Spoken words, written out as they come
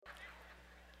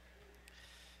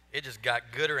It just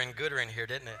got gooder and gooder in here,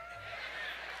 didn't it?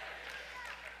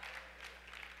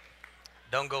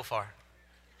 Don't go far.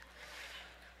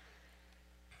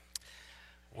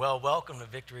 Well, welcome to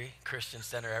Victory Christian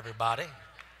Center, everybody.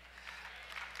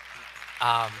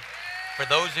 For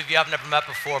those of you I've never met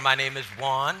before, my name is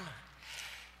Juan,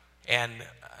 and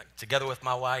together with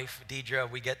my wife,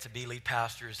 Deidre, we get to be lead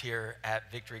pastors here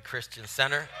at Victory Christian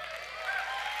Center.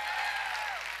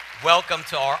 Welcome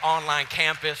to our online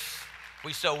campus.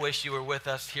 We so wish you were with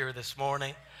us here this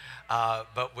morning,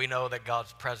 but we know that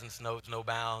God's presence knows no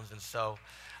bounds, and so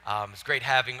it's great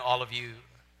having all of you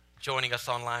joining us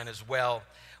online as well.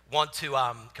 Want to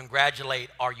congratulate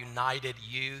our United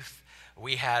Youth.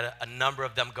 We had a number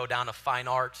of them go down to Fine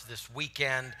Arts this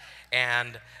weekend,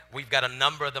 and we've got a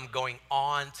number of them going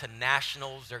on to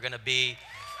nationals. They're going to be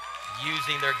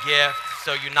using their gift.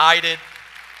 So United,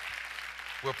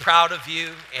 we're proud of you,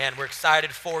 and we're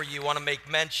excited for you. Want to make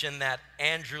mention that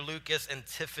Andrew Lucas and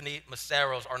Tiffany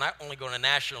Maceros are not only going to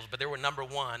nationals, but they were number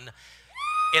one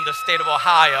in the state of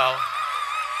Ohio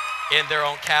in their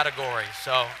own category.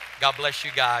 So God bless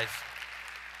you guys.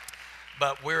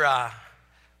 But we're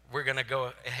going to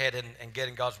go ahead and get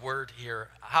in God's word here.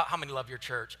 How many love your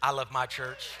church? I love my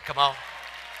church. Come on.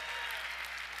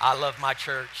 I love my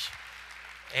church.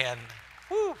 And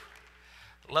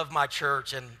love my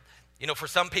church. And you know, for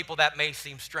some people that may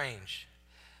seem strange.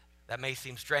 That may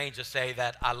seem strange to say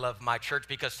that I love my church,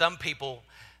 because some people,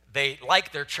 they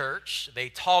like their church, they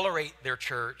tolerate their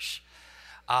church.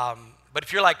 But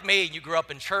if you're like me and you grew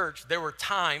up in church, there were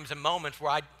times and moments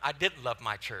where I didn't love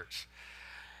my church.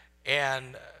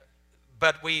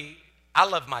 But I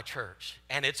love my church,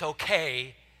 and it's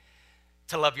okay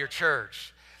to love your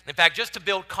church. In fact, just to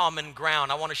build common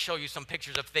ground, I want to show you some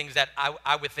pictures of things that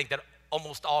I would think that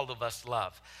almost all of us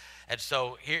love. And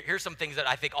so here's some things that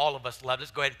I think all of us love.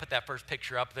 Let's go ahead and put that first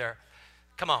picture up there.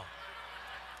 Come on.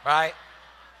 Right?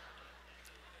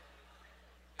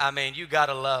 I mean, you got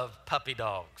to love puppy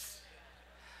dogs.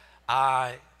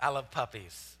 I love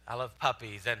puppies. I love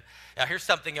puppies. And now here's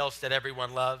something else that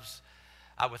everyone loves,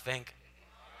 I would think.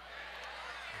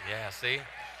 Yeah, see?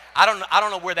 I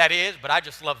don't know where that is, but I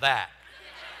just love that.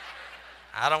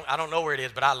 I don't know where it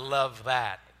is, but I love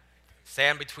that.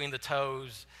 Sand between the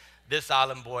toes. This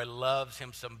island boy loves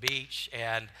him some beach.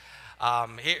 And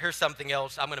here's something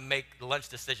else. I'm going to make the lunch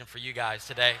decision for you guys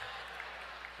today.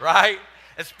 Right?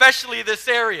 Especially this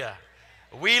area.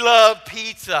 We love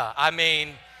pizza. I mean,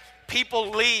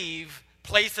 people leave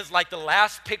places like the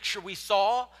last picture we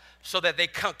saw so that they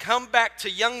come back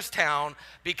to Youngstown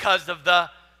because of the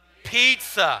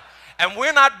pizza. And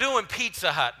we're not doing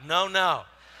Pizza Hut. No.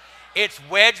 It's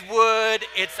Wedgwood,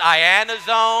 it's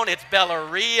Ianazone, it's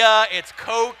Bellaria, it's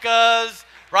Coca's,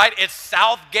 right? It's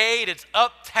Southgate, it's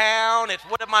Uptown, it's,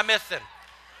 what am I missing?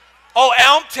 Oh,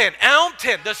 Elmton,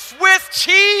 the Swiss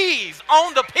cheese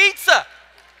on the pizza,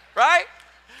 right?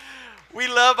 We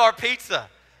love our pizza.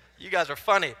 You guys are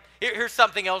funny. Here's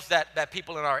something else that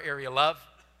people in our area love.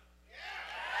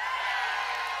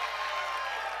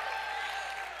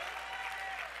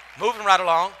 Moving right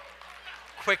along,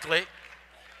 quickly.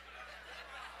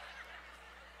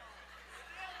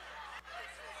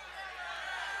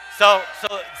 So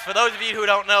for those of you who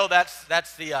don't know, that's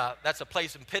a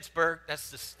place in Pittsburgh.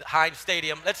 That's the Heinz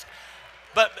Stadium.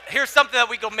 But here's something that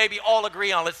we can maybe all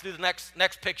agree on. Let's do the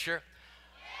next picture.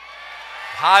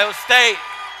 Ohio State.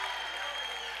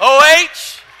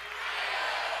 OH.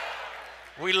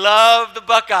 We love the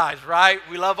Buckeyes, right?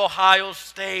 We love Ohio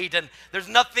State, and there's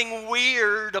nothing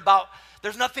weird about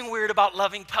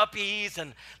loving puppies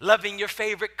and loving your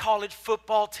favorite college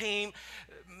football team.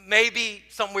 Maybe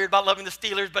something weird about loving the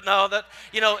Steelers, but no,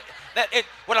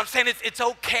 what I'm saying is it's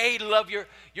okay to love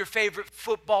your favorite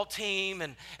football team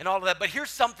and all of that. But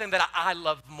here's something that I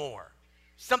love more.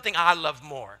 Something I love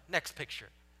more. Next picture.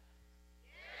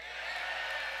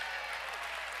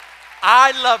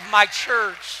 I love my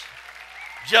church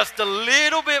just a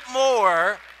little bit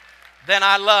more than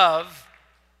I love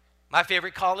my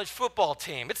favorite college football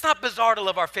team. It's not bizarre to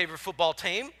love our favorite football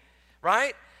team,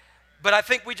 right? But I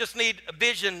think we just need a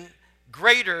vision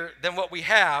greater than what we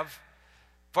have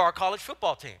for our college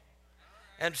football team.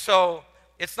 And so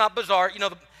it's not bizarre,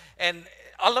 and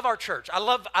I love our church. I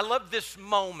love this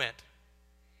moment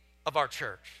of our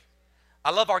church.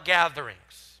 I love our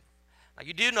gatherings. Now,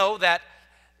 you do know that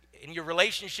in your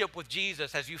relationship with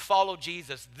Jesus, as you follow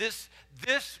Jesus, this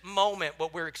moment,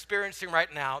 what we're experiencing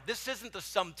right now, this isn't the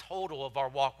sum total of our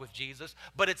walk with Jesus,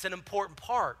 but it's an important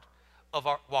part of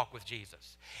our walk with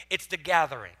Jesus. It's the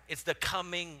gathering. It's the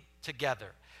coming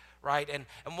together, right? And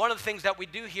one of the things that we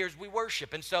do here is we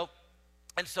worship. And so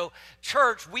And so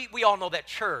church, we all know that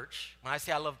church, when I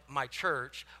say I love my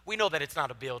church, we know that it's not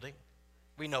a building.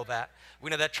 We know that. We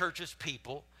know that church is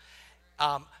people.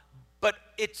 But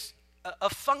it's a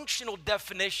functional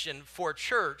definition for a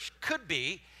church could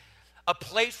be a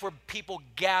place where people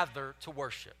gather to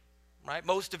worship, right?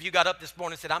 Most of you got up this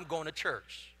morning and said, I'm going to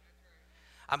church.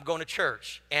 I'm going to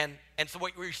church. And so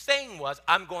what you were saying was,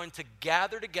 I'm going to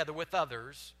gather together with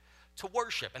others to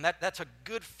worship. And that's a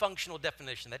good functional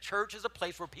definition, that church is a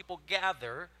place where people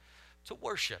gather to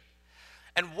worship.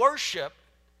 And worship,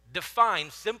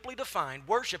 simply defined,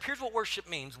 worship, here's what worship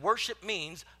means. Worship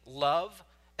means love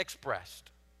expressed.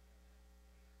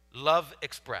 Love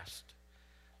expressed,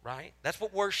 right? That's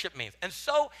what worship means. And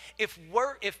so if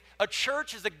a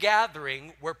church is a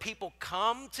gathering where people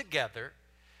come together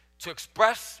to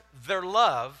express their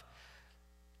love,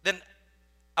 then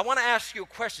I want to ask you a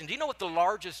question. Do you know what the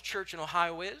largest church in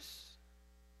Ohio is?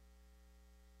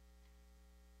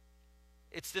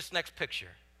 It's this next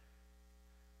picture.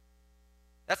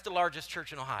 That's the largest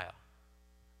church in Ohio.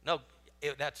 No,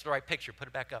 that's the right picture. Put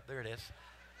it back up. There it is.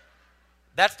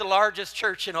 That's the largest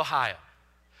church in Ohio,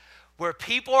 where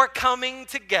people are coming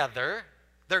together.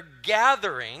 They're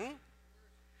gathering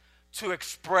to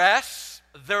express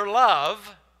their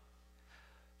love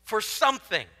for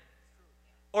something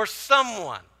or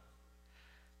someone,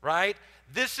 right?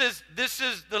 This is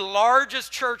the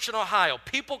largest church in Ohio.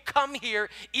 People come here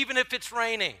even if it's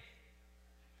raining.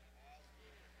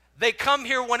 They come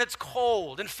here when it's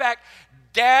cold. In fact,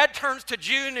 Dad turns to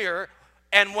Junior,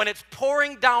 and when it's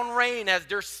pouring down rain as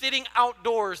they're sitting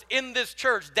outdoors in this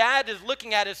church, Dad is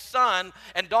looking at his son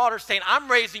and daughter saying, I'm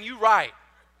raising you right.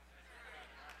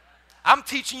 I'm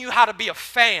teaching you how to be a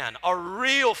fan, a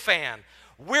real fan.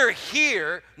 We're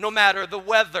here no matter the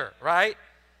weather, right?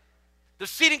 The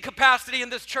seating capacity in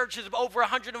this church is over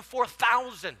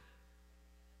 104,000.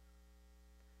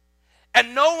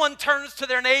 And no one turns to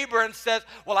their neighbor and says,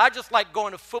 well, I just like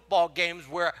going to football games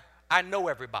where I know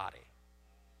everybody.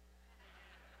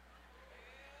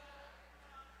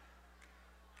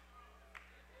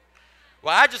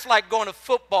 Well, I just like going to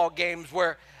football games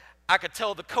where I could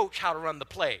tell the coach how to run the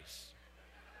plays.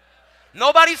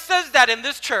 Nobody says that in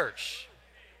this church.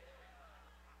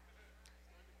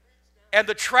 And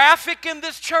the traffic in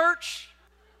this church,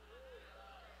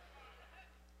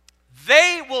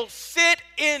 they will sit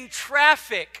in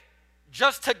traffic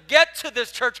just to get to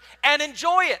this church and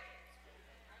enjoy it.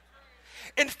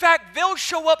 In fact, they'll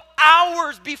show up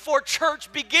hours before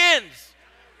church begins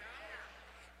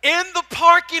in the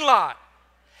parking lot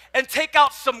and take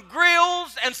out some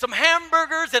grills and some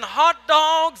hamburgers and hot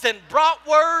dogs and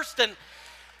bratwurst,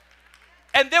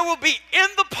 and there will be in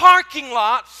the parking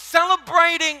lot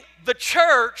celebrating the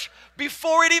church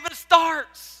before it even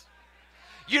starts.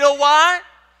 You know why?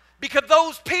 Because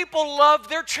those people love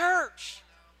their church.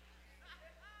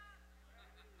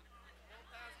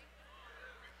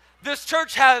 This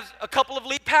church has a couple of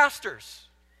lead pastors.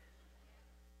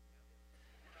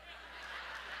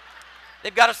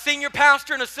 They've got a senior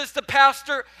pastor, an assistant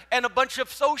pastor, and a bunch of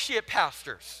associate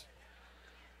pastors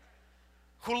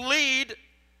who lead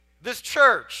this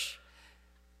church.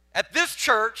 At this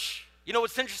church, you know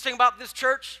what's interesting about this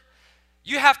church?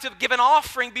 You have to give an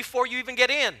offering before you even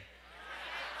get in.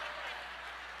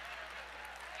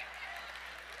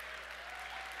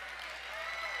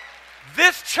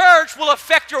 This church will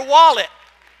affect your wallet.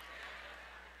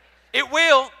 It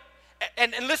will.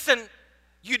 And listen,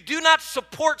 you do not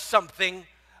support something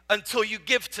until you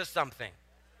give to something.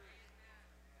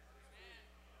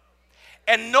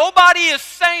 And nobody is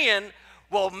saying,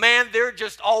 well, man, they're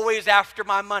just always after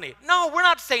my money. No, we're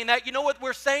not saying that. You know what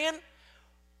we're saying?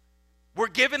 We're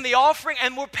giving the offering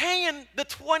and we're paying the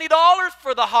 $20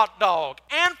 for the hot dog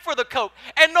and for the Coke.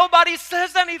 And nobody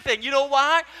says anything. You know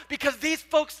why? Because these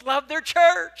folks love their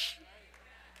church.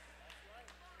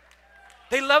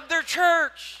 They love their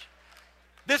church.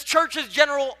 This church's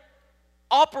general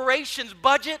operations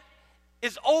budget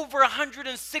is over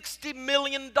 $160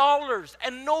 million,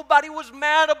 and nobody was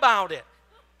mad about it.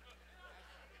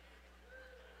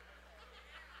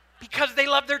 Because they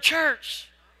love their church.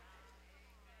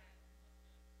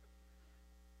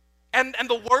 And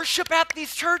the worship at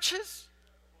these churches?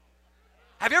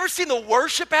 Have you ever seen the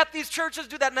worship at these churches?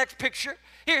 Do that next picture.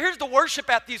 Here's the worship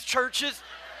at these churches.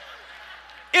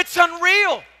 It's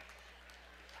unreal.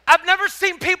 I've never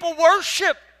seen people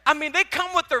worship. I mean, they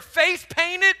come with their face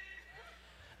painted.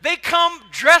 They come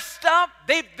dressed up.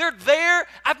 They're there.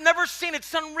 I've never seen it.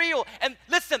 It's unreal. And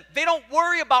listen, they don't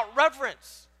worry about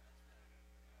reverence.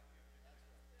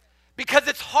 Because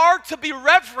it's hard to be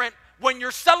reverent when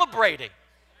you're celebrating.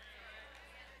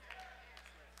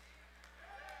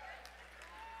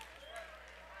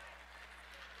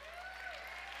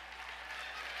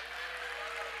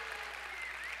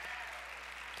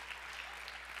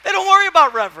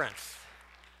 about reverence.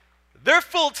 They're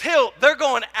full tilt. They're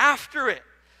going after it.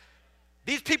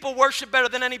 These people worship better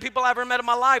than any people I ever met in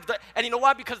my life. And you know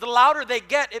why? Because the louder they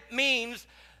get, it means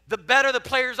the better the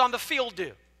players on the field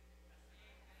do.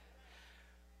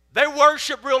 They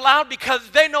worship real loud because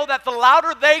they know that the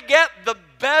louder they get, the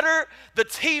better the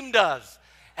team does.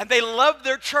 And they love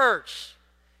their church.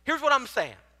 Here's what I'm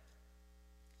saying.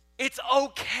 It's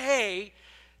okay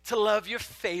to love your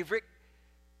favorite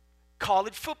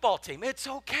college football team. It's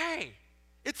okay.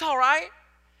 It's all right.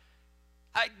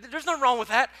 There's nothing wrong with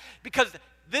that, because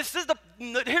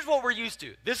here's what we're used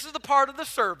to. This is the part of the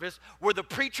service where the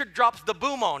preacher drops the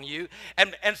boom on you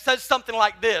and says something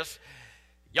like this: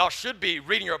 y'all should be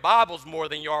reading your Bibles more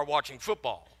than you are watching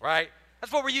football, right?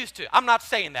 That's what we're used to. I'm not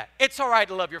saying that. It's all right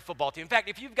to love your football team. In fact,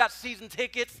 if you've got season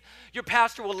tickets, your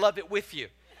pastor will love it with you.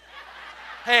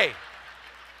 Hey,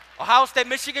 Ohio State,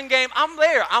 Michigan game, I'm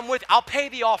there. I'm with you. I'll pay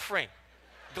the offering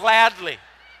gladly,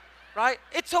 right?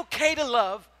 It's okay to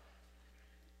love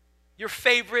your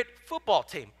favorite football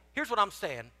team. Here's what I'm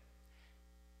saying.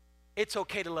 It's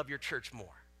okay to love your church more.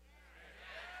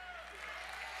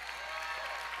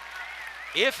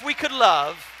 If we could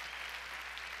love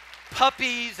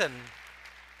puppies and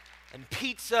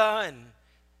pizza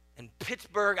and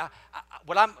Pittsburgh,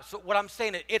 what I'm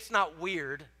saying is it's not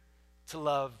weird to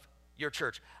love your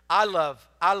church. I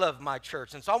love my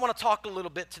church. And so I want to talk a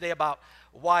little bit today about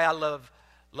why I love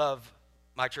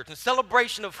my church. In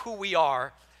celebration of who we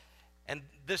are, and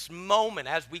this moment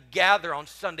as we gather on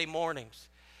Sunday mornings.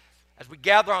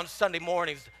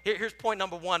 Here's point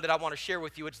number one that I want to share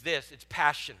with you. It's this. It's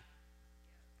passion.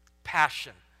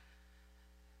 Passion.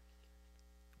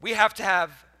 We have to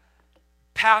have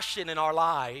passion in our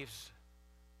lives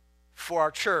for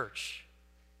our church.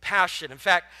 Passion. In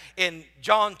fact, in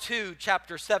John 2,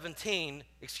 verse 17,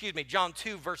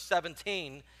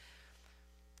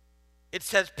 it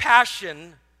says,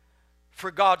 passion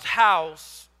for God's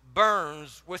house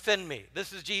burns within me.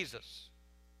 This is Jesus.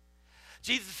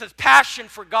 Jesus says, passion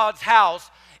for God's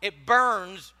house, it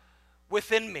burns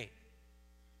within me.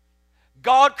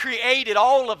 God created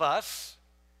all of us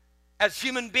as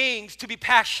human beings to be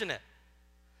passionate,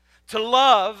 to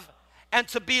love and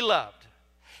to be loved.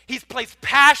 He's placed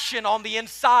passion on the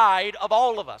inside of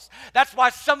all of us. That's why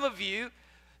some of you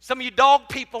dog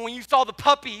people, when you saw the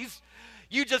puppies,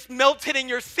 you just melted in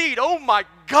your seat. Oh my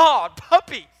God,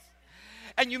 puppies.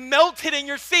 And you melted in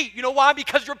your seat. You know why?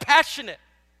 Because you're passionate.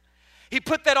 He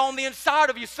put that on the inside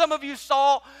of you. Some of you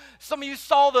saw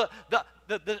the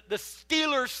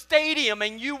Steelers stadium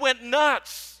and you went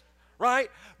nuts,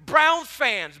 right? Browns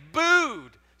fans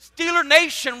booed. Steeler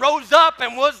Nation rose up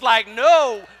and was like,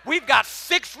 no, we've got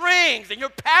 6 rings, and you're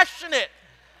passionate,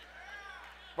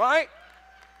 right?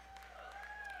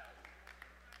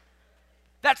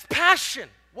 That's passion.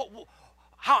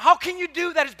 How can you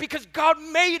do that? It's because God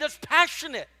made us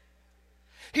passionate.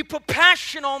 He put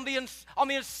passion on the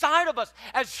inside of us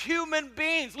as human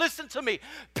beings. Listen to me.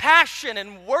 Passion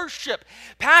and worship.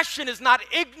 Passion is not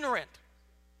ignorant.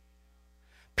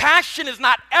 Passion is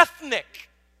not ethnic.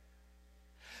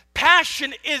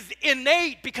 Passion is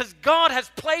innate because God has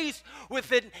placed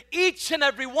within each and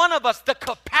every one of us the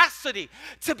capacity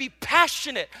to be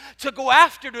passionate, to go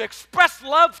after, to express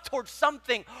love towards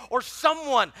something or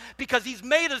someone because He's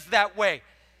made us that way.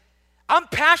 I'm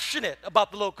passionate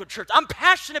about the local church. I'm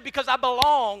passionate because I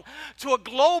belong to a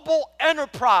global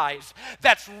enterprise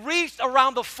that's reached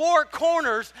around the 4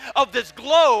 corners of this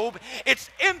globe. It's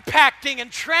impacting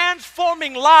and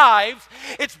transforming lives.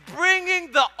 It's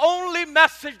bringing the only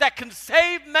message that can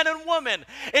save men and women.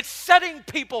 It's setting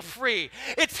people free.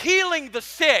 It's healing the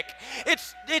sick.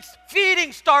 It's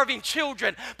feeding starving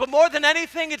children. But more than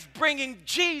anything, it's bringing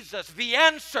Jesus, the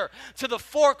answer, to the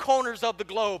 4 corners of the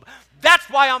globe. That's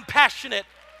why I'm passionate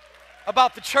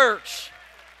about the church.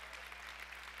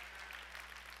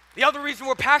 The other reason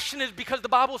we're passionate is because the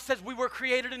Bible says we were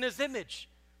created in His image.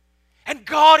 And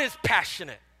God is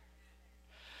passionate.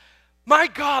 My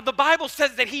God, the Bible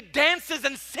says that He dances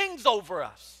and sings over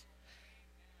us.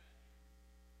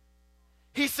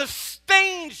 He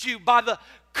sustains you by the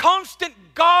constant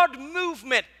God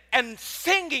movement and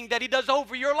singing that He does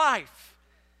over your life.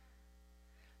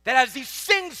 That as He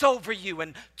sings over you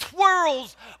and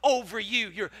twirls over you,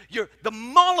 the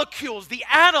molecules, the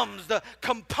atoms, the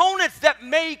components that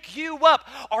make you up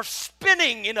are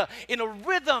spinning in a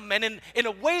rhythm and in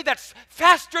a way that's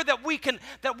faster than we can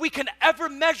ever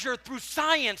measure through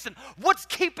science. And what's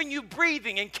keeping you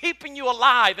breathing and keeping you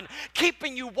alive and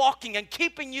keeping you walking and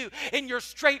keeping you in your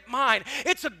straight mind?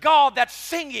 It's a God that's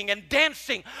singing and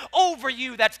dancing over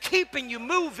you, that's keeping you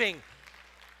moving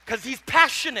because He's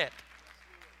passionate.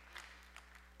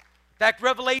 fact,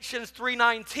 Revelations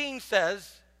 3:19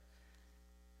 says,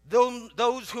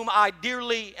 those whom I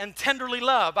dearly and tenderly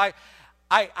love,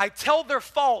 I tell their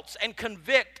faults and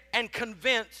convict and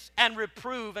convince and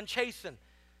reprove and chasten.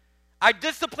 I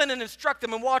discipline and instruct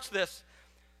them. And watch this.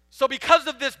 So because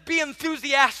of this, be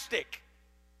enthusiastic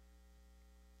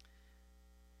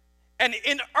and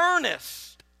in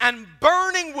earnest and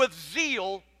burning with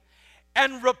zeal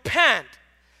and repent,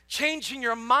 changing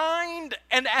your mind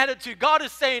and attitude. God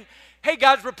is saying, hey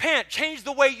guys, repent, change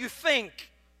the way you think.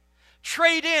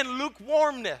 Trade in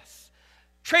lukewarmness.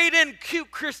 Trade in cute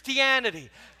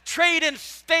Christianity. Trade in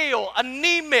stale,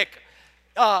 anemic,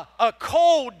 a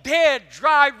cold, dead,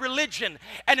 dry religion.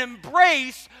 And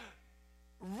embrace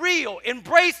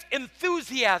embrace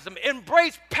enthusiasm.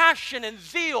 Embrace passion and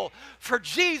zeal for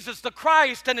Jesus the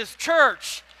Christ and His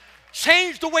church.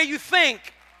 Change the way you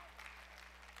think.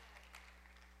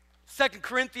 2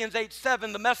 Corinthians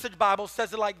 8:7, the Message Bible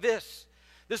says it like this.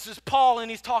 This is Paul,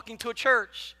 and he's talking to a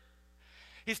church.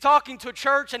 He's talking to a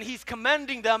church, and he's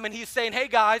commending them, and he's saying, hey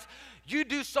guys, you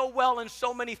do so well in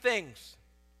so many things.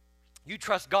 You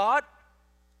trust God.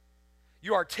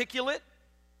 You're articulate.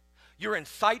 You're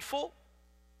insightful.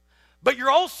 But you're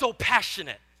also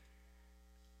passionate.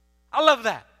 I love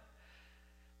that.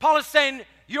 Paul is saying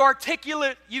you're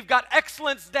articulate. You've got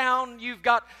excellence down. You've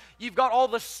got all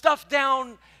the stuff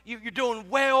down. You're doing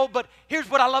well. But here's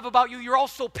what I love about you. You're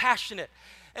also passionate.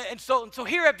 And so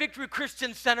here at Victory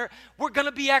Christian Center, we're going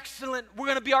to be excellent. We're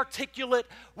going to be articulate.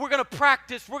 We're going to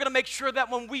practice. We're going to make sure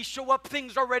that when we show up,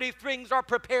 things are ready, things are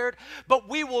prepared. But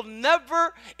we will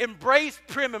never embrace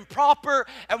prim and proper,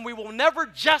 and we will never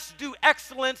just do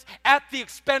excellence at the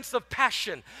expense of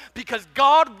passion, because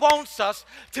God wants us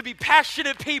to be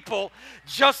passionate people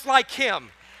just like Him.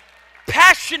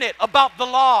 Passionate about the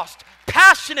lost.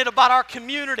 Passionate about our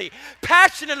community,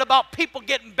 passionate about people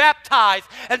getting baptized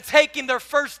and taking their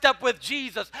first step with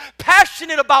Jesus,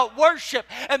 passionate about worship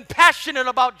and passionate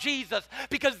about Jesus,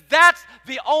 because that's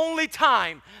the only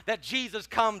time that Jesus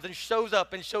comes and shows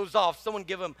up and shows off. Someone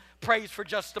give Him praise for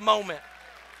just a moment,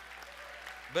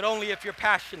 but only if you're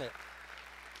passionate.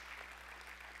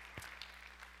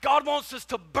 God wants us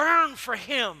to burn for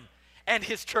Him and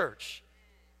His church.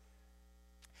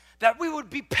 That we would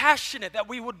be passionate, that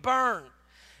we would burn.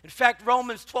 In fact,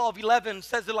 Romans 12:11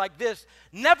 says it like this: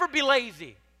 never be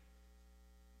lazy,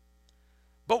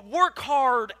 but work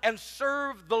hard and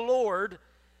serve the Lord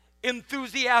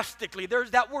enthusiastically.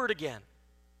 There's that word again.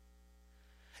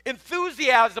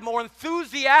 Enthusiasm, or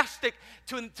enthusiastic,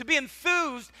 to be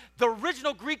enthused, the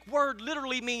original Greek word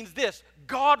literally means this: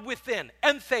 God within,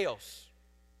 entheos.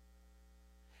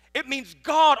 It means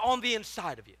God on the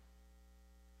inside of you.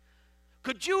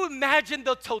 Could you imagine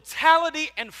the totality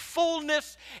and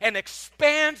fullness and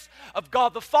expanse of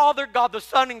God the Father, God the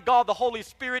Son, and God the Holy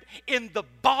Spirit in the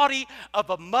body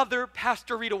of a mother,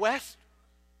 Pastor Rita West?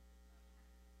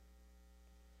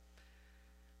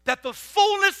 That the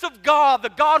fullness of God, the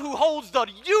God who holds the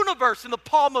universe in the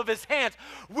palm of His hands,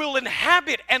 will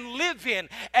inhabit and live in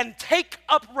and take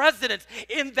up residence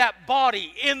in that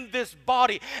body, in this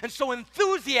body. And so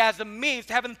enthusiasm means,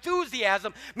 to have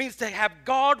enthusiasm means to have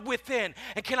God within.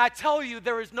 And can I tell you,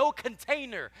 there is no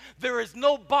container, there is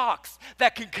no box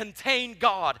that can contain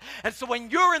God. And so when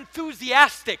you're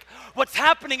enthusiastic, what's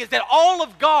happening is that all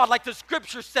of God, like the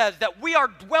scripture says, that we are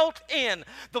dwelt in,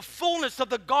 the fullness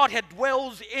of the Godhead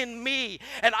dwells in me,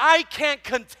 and I can't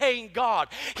contain God.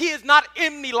 He is not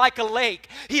in me like a lake.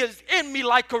 He is in me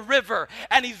like a river,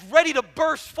 and He's ready to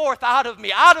burst forth out of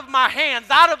me, out of my hands,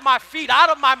 out of my feet, out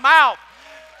of my mouth,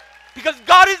 because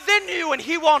God is in you and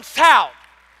He wants out.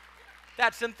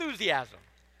 That's enthusiasm.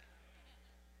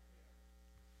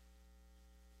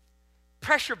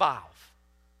 Pressure valve.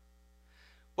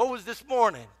 What was this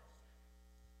morning?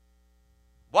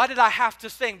 Why did I have to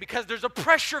sing? Because there's a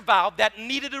pressure valve that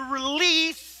needed to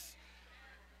release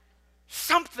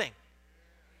something.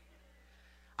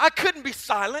 I couldn't be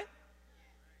silent.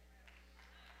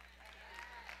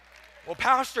 Well,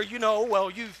 Pastor,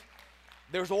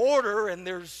 there's order, and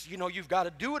you've got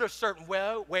to do it a certain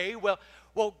way. Well,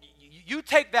 you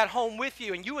take that home with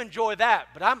you and you enjoy that,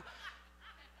 but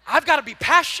I've got to be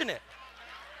passionate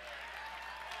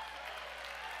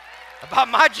about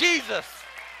my Jesus.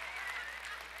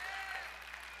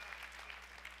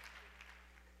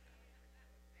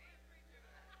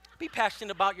 Be passionate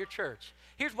about your church.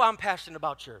 Here's why I'm passionate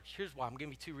about church. Here's why. I'm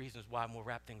giving you 2 reasons why, and we'll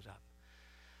wrap things up.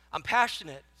 I'm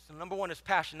passionate. So number 1 is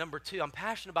passion. Number 2, I'm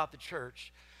passionate about the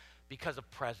church because of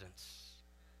presence.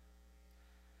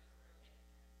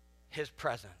 His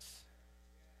presence.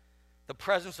 The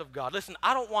presence of God. Listen,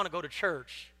 I don't want to go to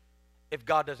church if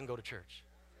God doesn't go to church.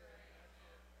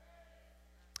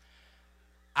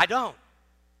 I don't.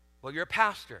 Well, you're a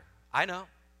pastor. I know.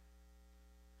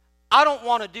 I don't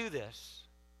want to do this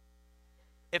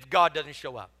if God doesn't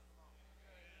show up.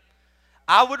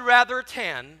 I would rather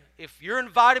attend, if you're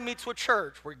inviting me to a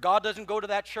church where God doesn't go to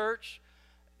that church,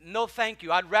 no thank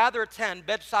you. I'd rather attend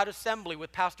Bedside Assembly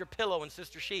with Pastor Pillow and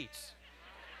Sister Sheets.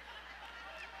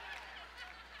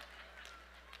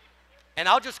 And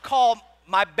I'll just call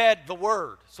my bed the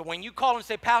Word. So when you call and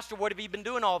say, Pastor, what have you been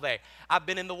doing all day? I've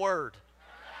been in the Word.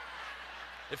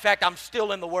 In fact, I'm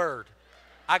still in the Word.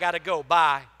 I got to go.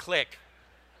 Bye. Click.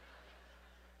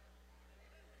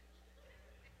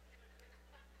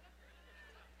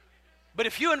 But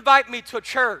if you invite me to a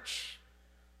church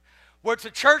where it's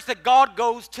a church that God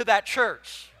goes to that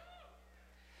church,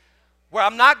 where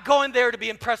I'm not going there to be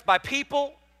impressed by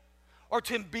people or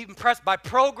to be impressed by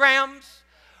programs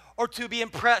or to be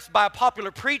impressed by a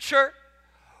popular preacher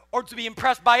or to be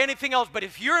impressed by anything else. But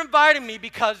if you're inviting me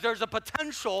because there's a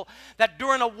potential that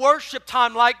during a worship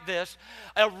time like this,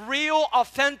 a real,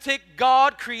 authentic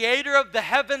God, creator of the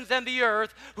heavens and the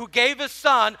earth, who gave his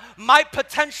son, might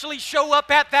potentially show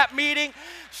up at that meeting,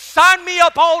 sign me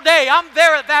up all day. I'm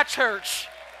there at that church.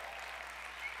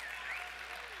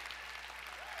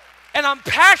 And I'm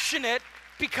passionate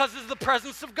because of the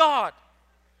presence of God.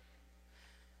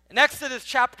 In Exodus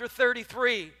chapter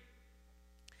 33,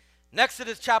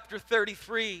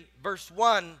 verse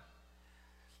 1,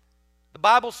 the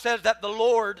Bible says that the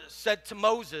Lord said to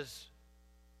Moses,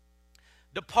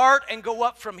 "Depart and go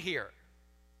up from here,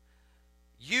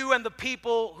 you and the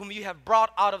people whom you have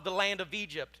brought out of the land of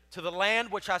Egypt, to the land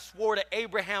which I swore to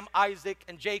Abraham, Isaac,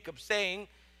 and Jacob, saying,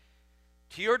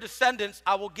 to your descendants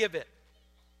I will give it.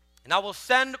 And I will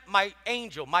send my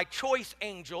angel, my choice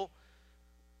angel,"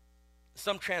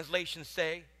 some translations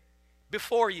say,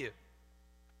 "before you.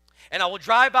 And I will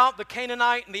drive out the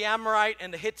Canaanite and the Amorite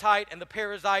and the Hittite and the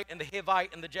Perizzite and the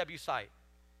Hivite and the Jebusite.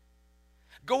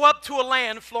 Go up to a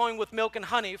land flowing with milk and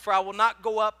honey, for I will not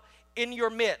go up in your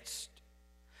midst,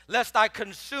 lest I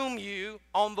consume you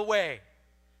on the way.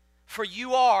 For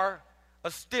you are a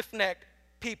stiff-necked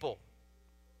people."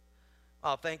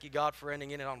 Oh, thank you, God, for ending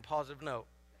it on a positive note.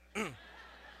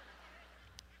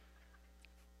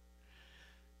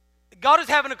 God is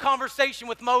having a conversation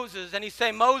with Moses, and he's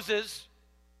saying, Moses,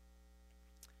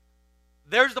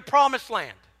 there's the promised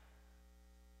land.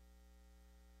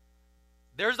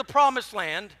 There's the promised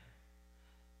land.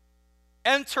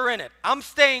 Enter in it. I'm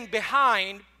staying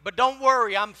behind, but don't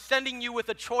worry, I'm sending you with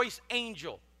a choice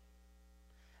angel.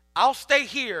 I'll stay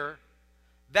here.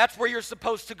 That's where you're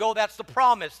supposed to go. That's the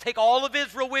promise. Take all of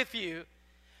Israel with you.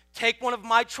 Take one of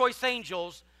my choice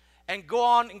angels and go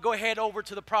on and go ahead over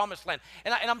to the promised land.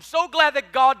 And I'm so glad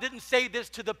that God didn't say this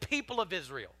to the people of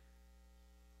Israel.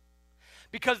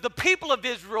 Because the people of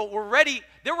Israel were ready,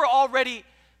 they were all ready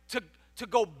to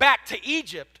go back to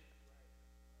Egypt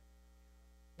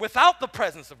without the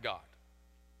presence of God.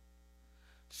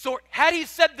 So had he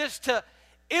said this to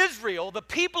Israel, the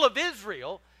people of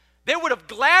Israel, they would have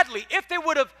gladly, if they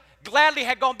would have gladly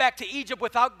had gone back to Egypt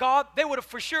without God, they would have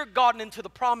for sure gotten into the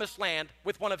promised land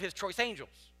with one of his choice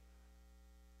angels.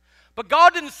 But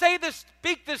God didn't say this,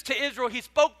 speak this to Israel. He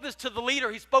spoke this to the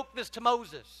leader. He spoke this to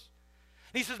Moses.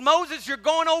 He says, Moses, you're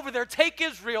going over there. Take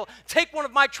Israel. Take one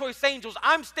of my choice angels.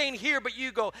 I'm staying here, but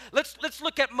you go. Let's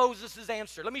look at Moses'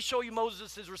 answer. Let me show you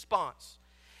Moses' response.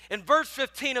 In verse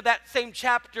 15 of that same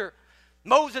chapter,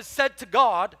 Moses said to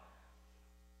God,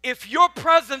 "If your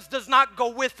presence does not go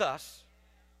with us,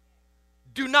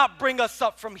 do not bring us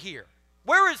up from here."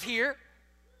 Where is here?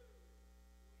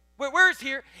 Where is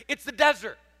here? It's the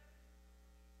desert.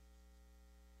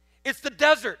 It's the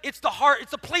desert. It's the heart.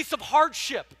 It's a place of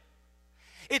hardship.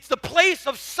 It's the place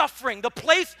of suffering, the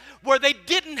place where they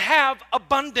didn't have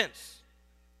abundance.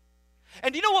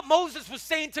 And you know what Moses was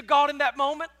saying to God in that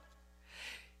moment?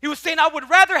 He was saying, I would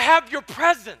rather have your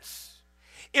presence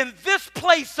in this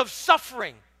place of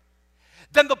suffering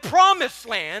than the promised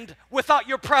land without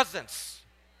your presence.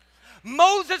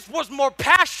 Moses was more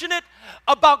passionate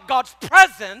about God's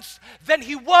presence than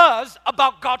he was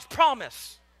about God's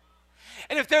promise.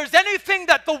 And if there's anything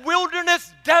that the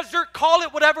wilderness, desert, call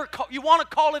it whatever you want to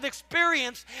call it,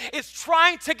 experience is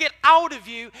trying to get out of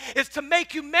you, is to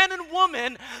make you men and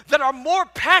women that are more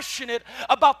passionate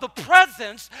about the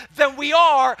presence than we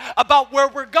are about where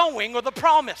we're going or the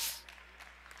promise.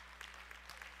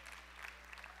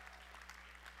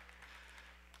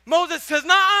 Moses says,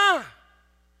 "Nuh-uh,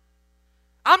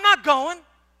 I'm not going."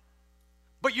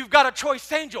 But you've got a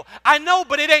choice angel. I know,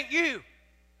 but it ain't you.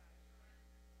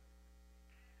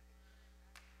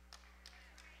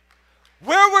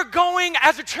 Where we're going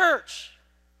as a church,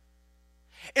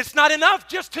 it's not enough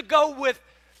just to go with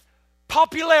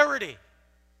popularity.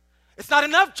 It's not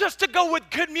enough just to go with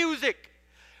good music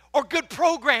or good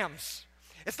programs.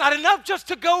 It's not enough just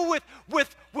to go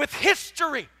with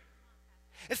history.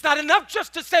 It's not enough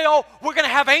just to say, oh, we're going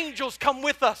to have angels come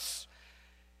with us.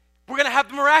 We're going to have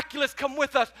the miraculous come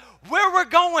with us. Where we're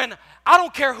going, I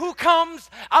don't care who comes.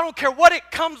 I don't care what it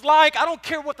comes like. I don't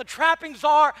care what the trappings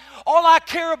are. All I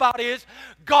care about is,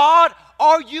 God,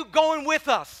 are you going with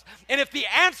us? And if the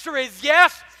answer is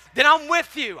yes, then I'm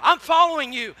with you. I'm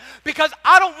following you, because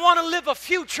I don't want to live a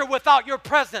future without your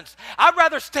presence. I'd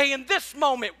rather stay in this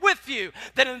moment with you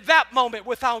than in that moment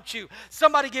without you.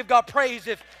 Somebody give God praise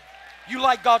if you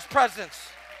like God's presence.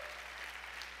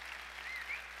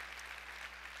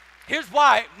 Here's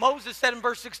why Moses said in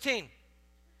verse 16.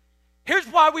 Here's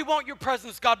why we want your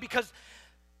presence, God, because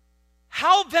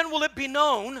how then will it be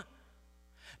known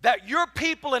that your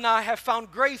people and I have found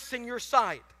grace in your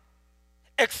sight,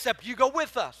 except you go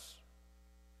with us?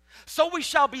 So we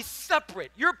shall be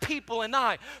separate, your people and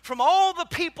I, from all the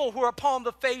people who are upon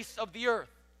the face of the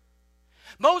earth.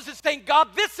 Moses saying, God,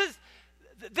 this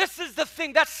is the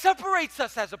thing that separates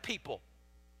us as a people.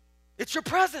 It's your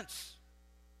presence.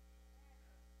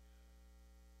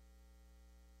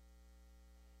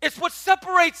 It's what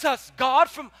separates us, God,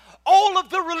 from all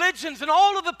of the religions and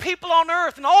all of the people on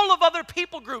earth and all of other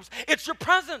people groups. It's your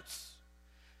presence.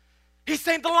 He's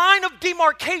saying the line of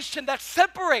demarcation that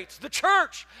separates the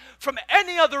church from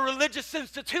any other religious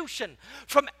institution,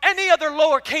 from any other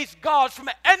lowercase gods, from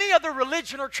any other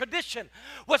religion or tradition.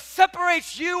 What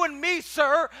separates you and me,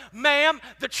 sir, ma'am,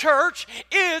 the church,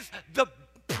 is the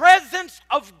presence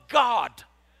of God.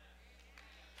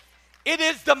 It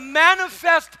is the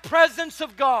manifest presence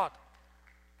of God.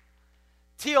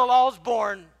 T.L.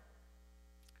 Osborne,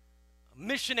 a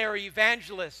missionary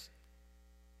evangelist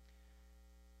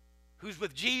who's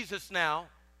with Jesus now,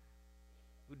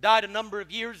 who died a number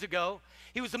of years ago.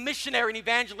 He was a missionary and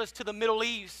evangelist to the Middle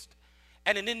East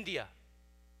and in India.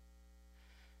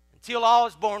 And T.L.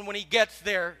 Osborne, when he gets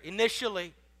there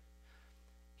initially,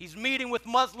 he's meeting with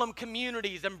Muslim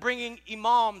communities and bringing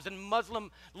imams and Muslim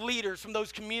leaders from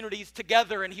those communities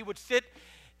together, and he would sit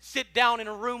down in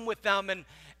a room with them, and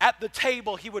at the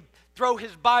table he would throw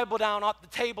his Bible down off the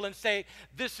table and say,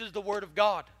 this is the Word of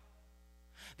God.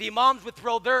 The imams would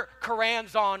throw their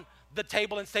Qurans on the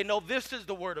table and say, no, this is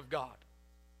the Word of God.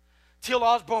 T.L.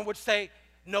 Osborne would say,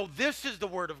 no, this is the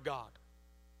Word of God.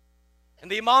 And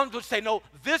the imams would say, no,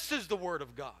 this is the Word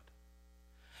of God.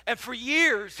 And for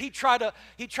years, he tried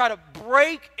to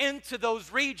break into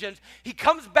those regions. He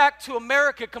comes back to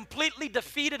America completely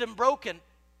defeated and broken,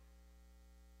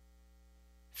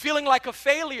 feeling like a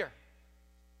failure.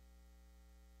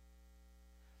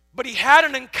 But he had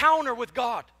an encounter with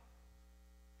God.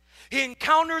 He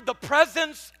encountered the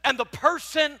presence and the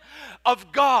person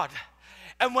of God.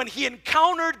 And when he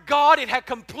encountered God, it had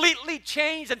completely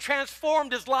changed and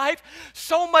transformed his life,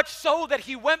 so much so that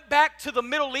he went back to the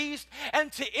Middle East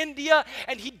and to India,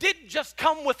 and he didn't just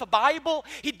come with a Bible.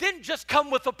 He didn't just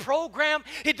come with a program.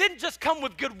 He didn't just come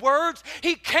with good words.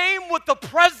 He came with the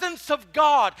presence of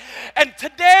God. And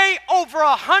today, over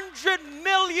 100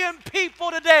 million people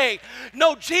today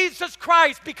know Jesus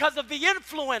Christ because of the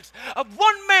influence of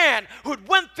one man who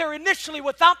went there initially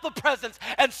without the presence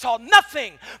and saw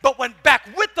nothing, but went back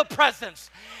with the presence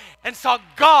and saw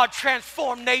God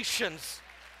transform nations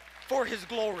for his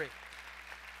glory.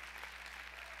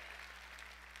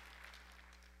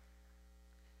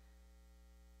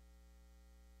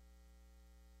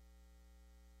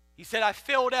 He said, I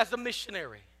failed as a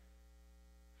missionary,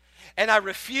 and I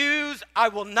refuse, I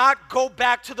will not go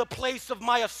back to the place of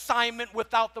my assignment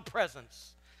without the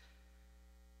presence.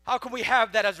 How can we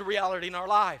have that as a reality in our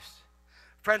lives?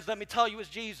 Friends, let me tell you, it's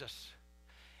Jesus.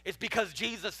 It's because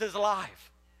Jesus is alive.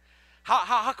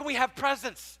 How can we have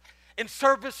presence in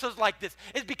services like this?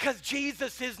 It's because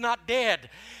Jesus is not dead.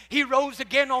 He rose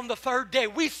again on the third day.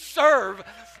 We serve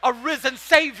a risen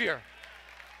Savior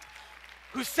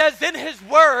who says in his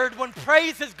word, when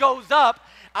praises goes up,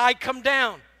 I come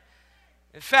down.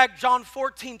 In fact, John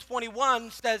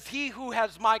 14:21 says, he who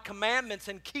has my commandments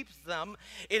and keeps them,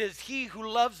 it is he who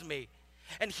loves me.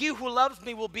 And he who loves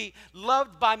me will be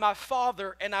loved by my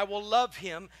Father, and I will love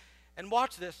him. And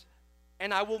watch this,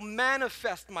 and I will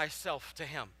manifest myself to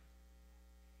him.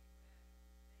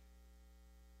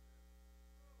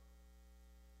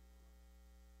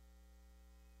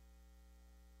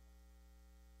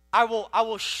 I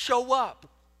will show up.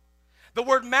 The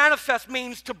word manifest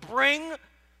means to bring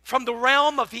from the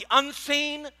realm of the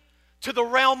unseen to the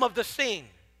realm of the seen.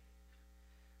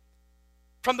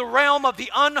 From the realm of the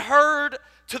unheard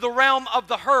to the realm of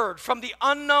the heard, from the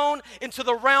unknown into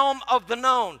the realm of the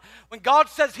known. When God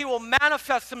says he will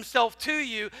manifest himself to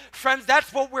you, friends,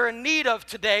 that's what we're in need of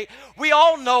today. We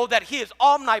all know that he is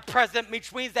omnipresent,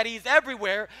 which means that he's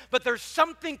everywhere, but there's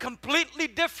something completely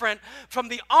different from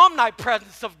the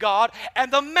omnipresence of God and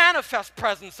the manifest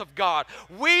presence of God.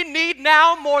 We need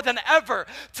now more than ever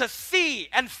to see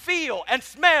and feel and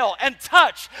smell and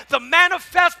touch the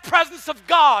manifest presence of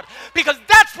God, because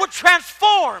that's what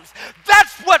transforms.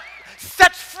 That's what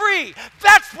sets free.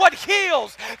 That's what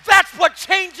heals. That's what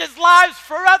changes lives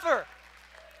forever.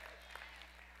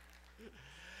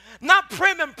 Not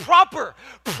prim and proper,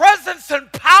 presence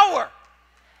and power.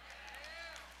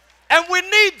 And we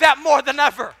need that more than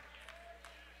ever.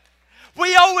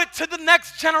 We owe it to the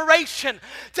next generation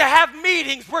to have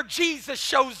meetings where Jesus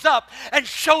shows up and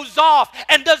shows off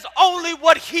and does only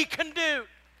what he can do.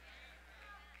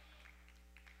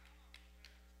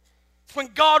 It's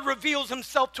when God reveals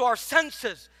himself to our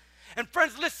senses. And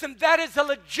friends, listen, that is a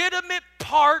legitimate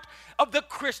part of the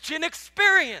Christian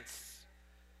experience.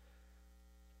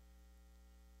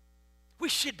 We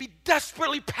should be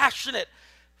desperately passionate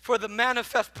for the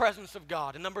manifest presence of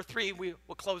God. And number three, we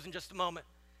will close in just a moment.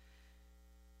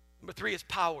 Number three is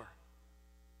power.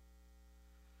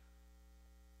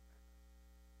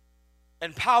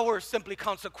 And power is simply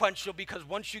consequential, because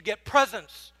once you get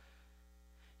presence,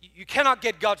 you cannot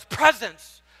get God's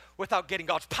presence without getting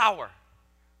God's power.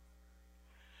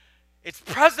 It's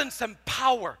presence and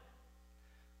power.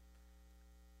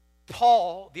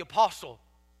 Paul, the apostle,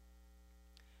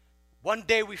 one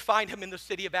day we find him in the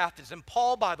city of Athens. And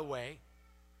Paul, by the way,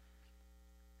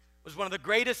 was one of the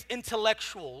greatest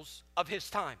intellectuals of his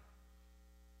time.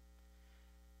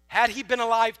 Had he been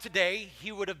alive today,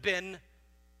 he would have been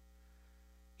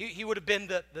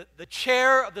the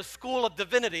chair of the School of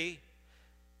Divinity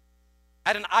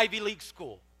at an Ivy League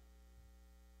school.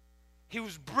 He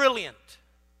was brilliant.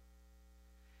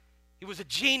 He was a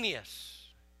genius.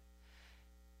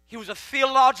 He was a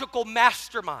theological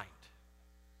mastermind.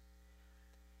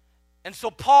 And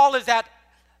so Paul is at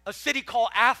a city called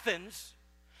Athens,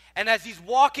 and as he's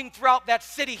walking throughout that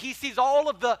city, he sees all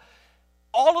of the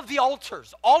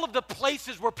altars, all of the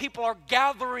places where people are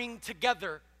gathering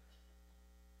together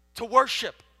to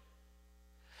worship,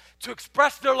 to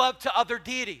express their love to other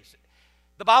deities.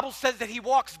 The Bible says that he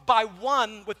walks by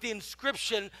one with the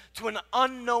inscription, "To an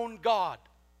unknown God."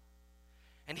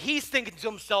 And he's thinking to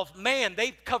himself, man,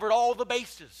 they've covered all the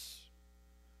bases.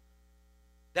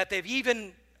 That they've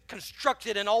even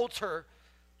constructed an altar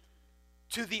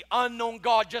to the unknown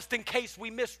God just in case we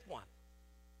missed one.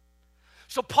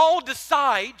 So Paul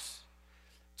decides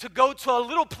to go to a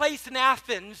little place in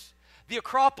Athens, the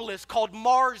Acropolis, called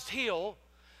Mars Hill,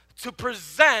 to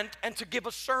present and to give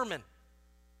a sermon.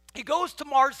 He goes to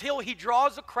Mars Hill, he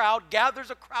draws a crowd, gathers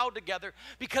a crowd together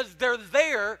because they're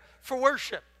there for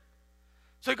worship.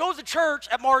 So he goes to church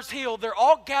at Mars Hill, they're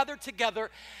all gathered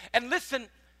together, and listen,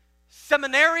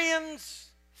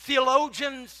 seminarians,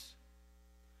 theologians,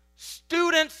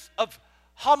 students of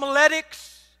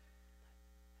homiletics,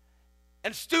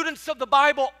 and students of the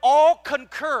Bible all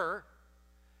concur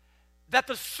that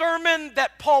the sermon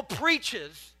that Paul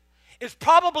preaches is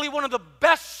probably one of the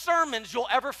best sermons you'll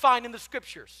ever find in the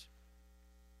scriptures.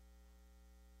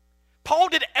 Paul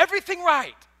did everything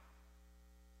right.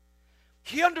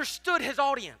 He understood his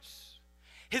audience.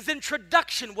 His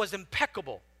introduction was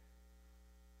impeccable.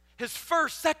 His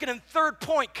first, second, and third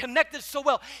point connected so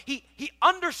well. He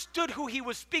understood who he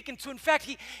was speaking to. In fact,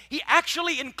 he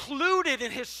actually included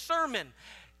in his sermon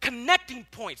connecting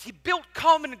points. He built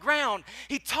common ground.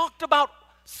 He talked about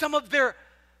some of their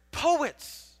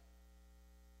poets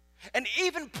and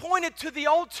even pointed to the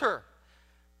altar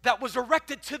that was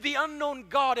erected to the unknown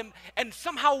God, and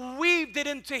somehow weaved it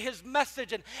into his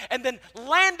message, and then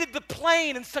landed the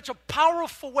plane in such a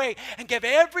powerful way and gave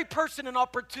every person an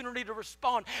opportunity to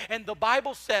respond. And the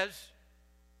Bible says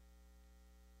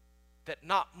that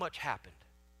not much happened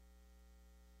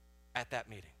at that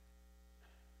meeting.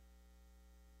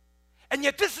 And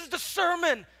yet this is the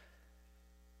sermon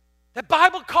that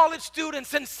Bible college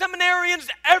students and seminarians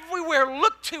everywhere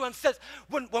look to and says,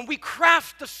 when we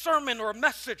craft a sermon or a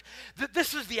message, that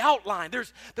this is the outline.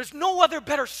 There's no other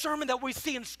better sermon that we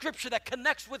see in Scripture that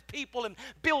connects with people and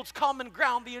builds common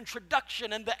ground, the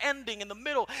introduction and the ending and the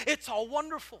middle. It's all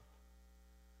wonderful.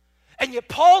 And yet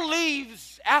Paul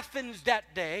leaves Athens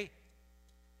that day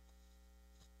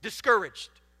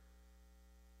discouraged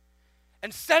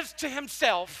and says to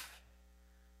himself,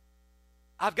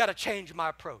 I've got to change my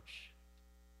approach.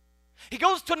 He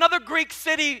goes to another Greek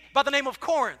city by the name of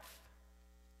Corinth.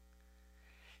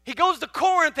 He goes to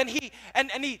Corinth and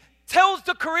he tells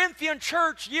the Corinthian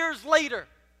church years later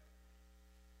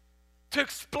to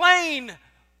explain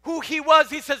who he was.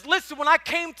 He says, listen, when I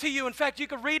came to you, in fact, you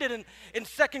can read it in 1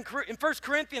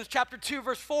 Corinthians chapter 2,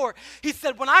 verse 4. He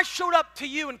said, when I showed up to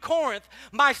you in Corinth,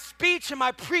 my speech and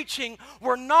my preaching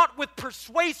were not with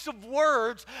persuasive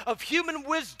words of human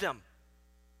wisdom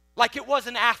like it was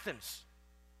in Athens.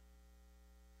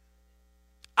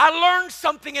 I learned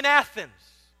something in Athens.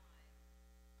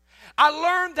 I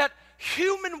learned that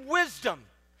human wisdom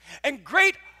and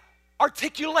great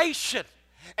articulation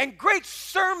and great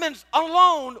sermons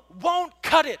alone won't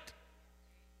cut it.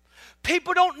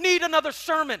 People don't need another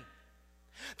sermon.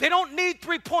 They don't need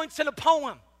 3 points in a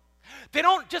poem. They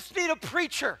don't just need a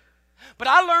preacher. But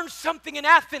I learned something in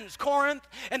Athens, Corinth,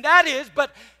 and that is,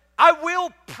 but I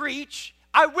will preach,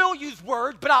 I will use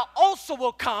words, but I also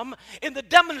will come in the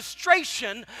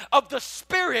demonstration of the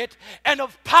Spirit and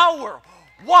of power.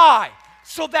 Why?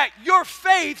 So that your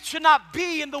faith should not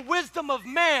be in the wisdom of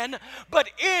men, but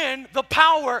in the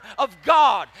power of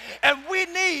God. And we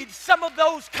need some of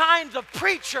those kinds of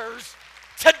preachers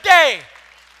today.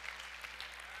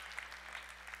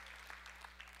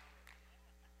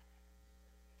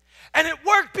 And it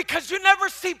worked because you never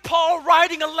see Paul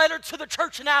writing a letter to the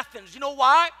church in Athens. You know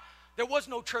why? There was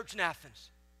no church in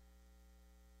Athens.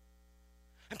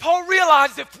 And Paul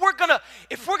realized if we're gonna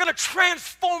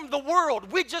transform the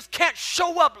world, we just can't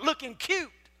show up looking cute.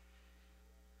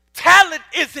 Talent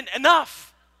isn't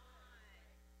enough.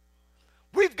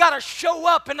 We've got to show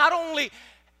up, and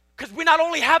because we not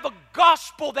only have a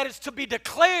gospel that is to be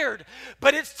declared,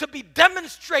 but it's to be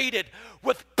demonstrated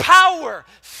with power,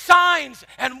 signs,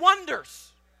 and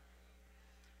wonders.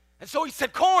 And so he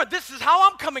said, Corinth, this is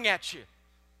how I'm coming at you.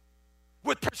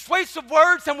 With persuasive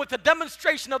words and with the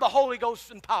demonstration of the Holy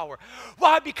Ghost and power.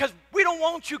 Why? Because we don't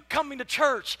want you coming to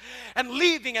church and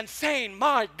leaving and saying,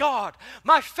 my God,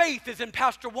 my faith is in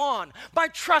Pastor Juan. My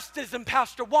trust is in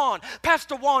Pastor Juan.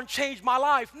 Pastor Juan changed my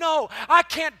life. No, I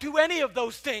can't do any of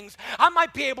those things. I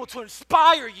might be able to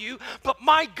inspire you, but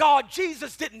my God,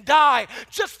 Jesus didn't die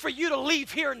just for you to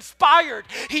leave here inspired.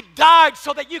 He died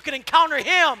so that you can encounter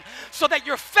Him, so that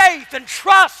your faith and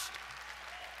trust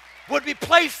would be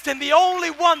placed in the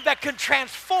only one that can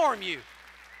transform you.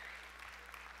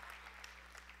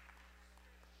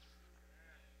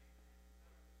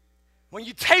 When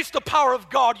you taste the power of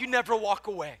God, you never walk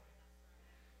away.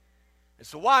 And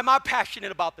so why am I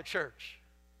passionate about the church?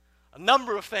 A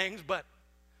number of things, but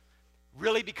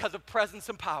really because of presence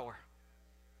and power.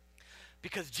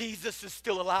 Because Jesus is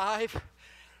still alive,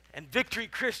 and Victory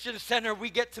Christian Center, we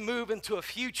get to move into a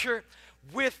future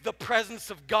with the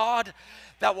presence of God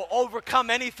that will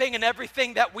overcome anything and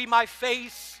everything that we might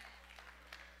face.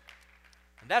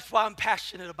 And that's why I'm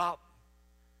passionate about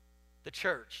the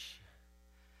church.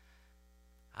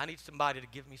 I need somebody to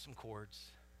give me some chords.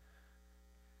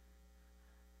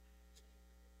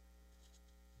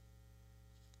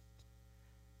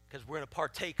 Because we're going to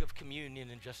partake of communion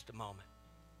in just a moment.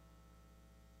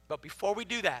 But before we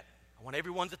do that, I want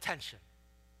everyone's attention.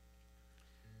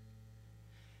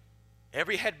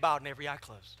 Every head bowed and every eye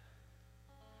closed.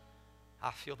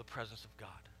 I feel the presence of God.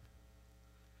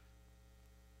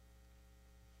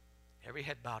 Every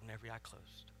head bowed and every eye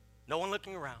closed. No one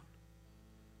looking around.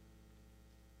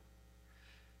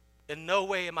 In no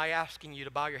way am I asking you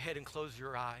to bow your head and close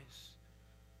your eyes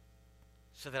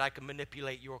so that I can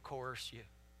manipulate you or coerce you.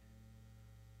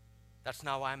 That's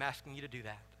not why I'm asking you to do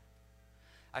that.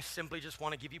 I simply just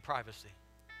want to give you privacy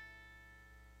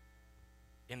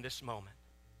in this moment.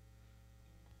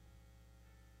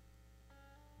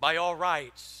 By all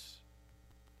rights,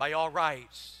 I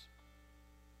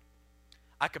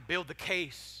could build the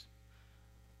case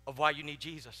of why you need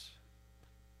Jesus.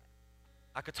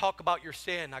 I could talk about your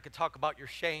sin. I could talk about your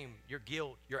shame, your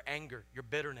guilt, your anger, your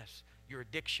bitterness, your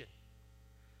addiction.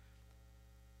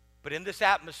 But in this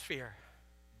atmosphere,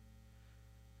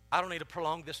 I don't need to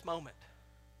prolong this moment.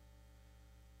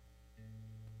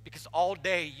 Because all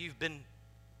day you've been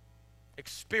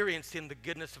experiencing the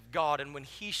goodness of God, and when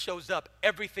He shows up,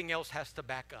 everything else has to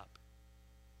back up.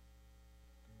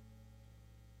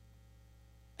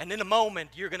 And in a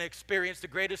moment, you're going to experience the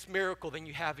greatest miracle that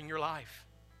you have in your life.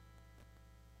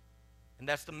 And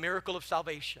that's the miracle of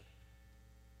salvation.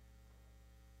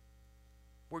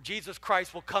 Where Jesus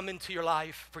Christ will come into your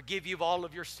life, forgive you of all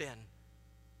of your sin,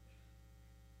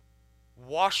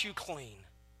 wash you clean.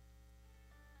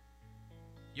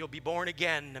 You'll be born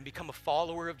again and become a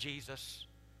follower of Jesus.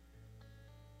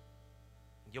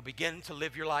 You'll begin to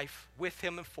live your life with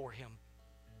Him and for Him.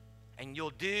 And you'll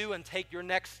do and take your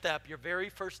next step, your very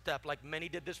first step, like many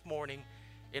did this morning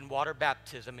in water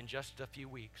baptism in just a few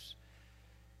weeks.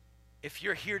 If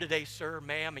you're here today, sir,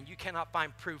 ma'am, and you cannot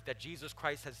find proof that Jesus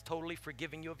Christ has totally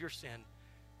forgiven you of your sin,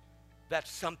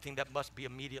 that's something that must be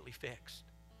immediately fixed.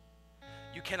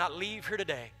 You cannot leave here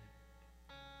today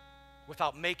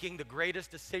without making the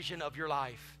greatest decision of your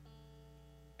life,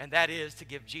 and that is to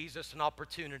give Jesus an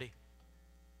opportunity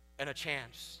and a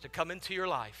chance to come into your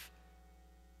life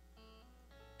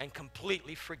and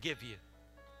completely forgive you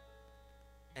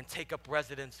and take up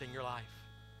residence in your life.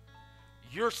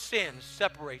 Your sin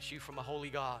separates you from a holy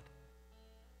God,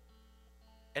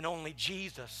 and only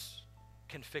Jesus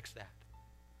can fix that.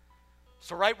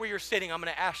 So right where you're sitting, I'm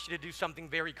going to ask you to do something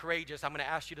very courageous. I'm going to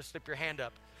ask you to slip your hand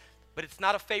up. But it's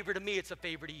not a favor to me, it's a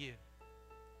favor to you.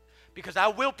 Because I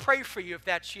will pray for you if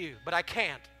that's you, but I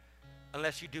can't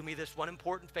unless you do me this one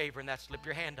important favor, and that's slip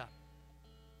your hand up.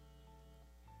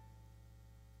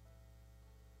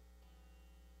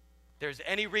 There's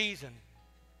any reason,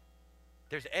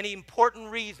 there's any important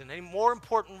reason, any more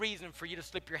important reason for you to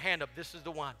slip your hand up, this is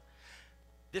the one.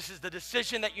 This is the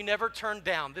decision that you never turned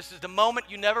down. This is the moment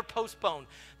you never postponed.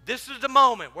 This is the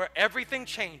moment where everything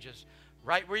changes,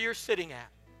 right where you're sitting at.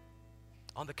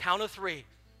 On the count of 3,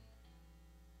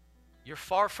 you're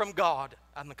far from God.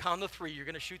 On the count of 3, you're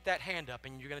going to shoot that hand up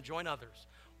and you're going to join others.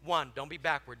 1, don't be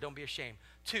backward, don't be ashamed.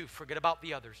 2, forget about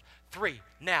the others. 3,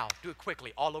 now, do it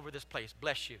quickly, all over this place.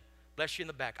 Bless you. Bless you in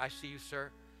the back. I see you,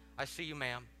 sir. I see you,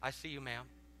 ma'am. I see you, ma'am.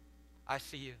 I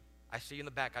see you. I see you in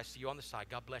the back. I see you on the side.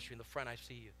 God bless you. In the front, I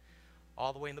see you.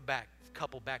 All the way in the back.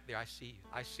 Couple back there, I see you.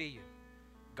 I see you.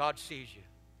 God sees you.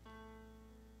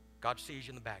 God sees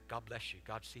you in the back. God bless you.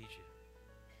 God sees you.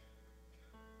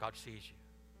 God sees you.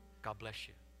 God bless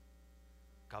you.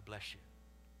 God bless you.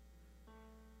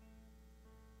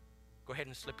 Go ahead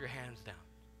and slip your hands down.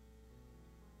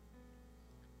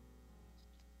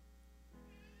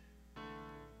 I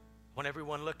want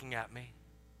everyone looking at me.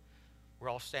 We're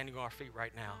all standing on our feet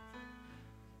right now.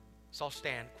 Let's all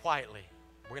stand quietly.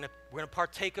 We're gonna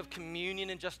partake of communion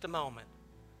in just a moment.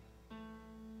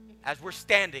 As we're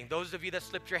standing, those of you that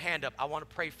slipped your hand up, I want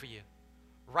to pray for you.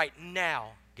 Right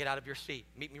now, get out of your seat.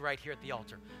 Meet me right here at the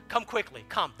altar. Come quickly.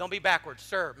 Come. Don't be backwards.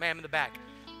 Sir, ma'am in the back.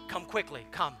 Come quickly.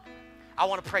 Come. I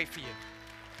want to pray for you.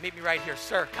 Meet me right here.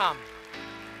 Sir, come.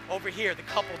 Over here, the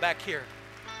couple back here.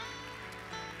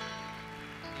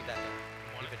 Leave that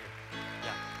there. Leave it here.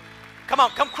 Yeah. Come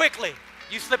on, come quickly.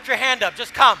 You slipped your hand up.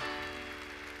 Just come.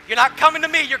 You're not coming to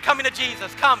me. You're coming to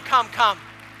Jesus. Come, come, come.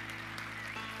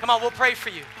 Come on, we'll pray for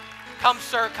you. Come,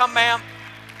 sir. Come, ma'am.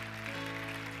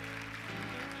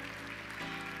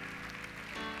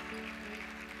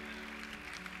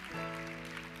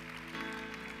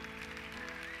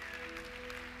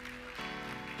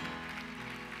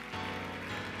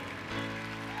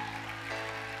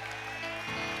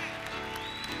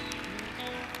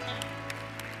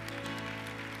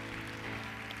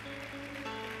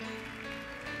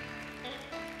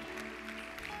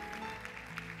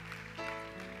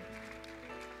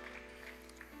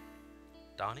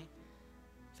 Donnie,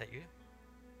 is that you?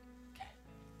 Okay.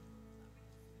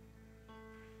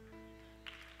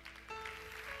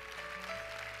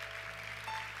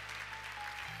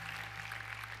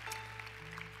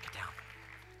 Get down.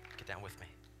 Get down with me.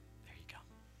 There you go.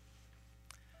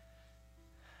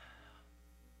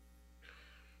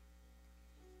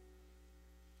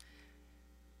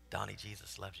 Donnie,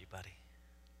 Jesus loves you, buddy.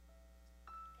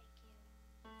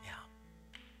 Yeah.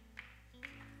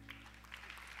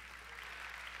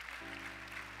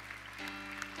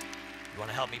 You want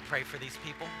to help me pray for these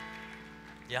people?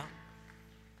 Yeah?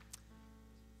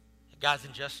 Guys,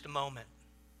 in just a moment,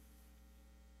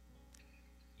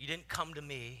 you didn't come to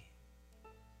me,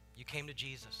 you came to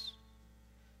Jesus.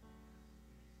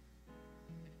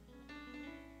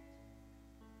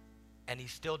 And he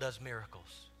still does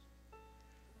miracles.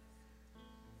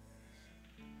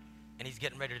 And he's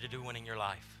getting ready to do one in your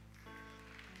life.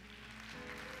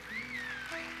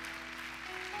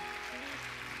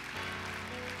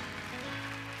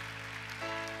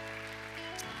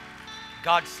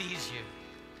 God sees you.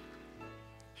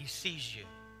 He sees you.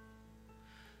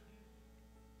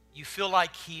 You feel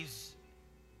like he's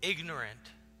ignorant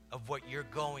of what you're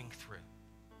going through.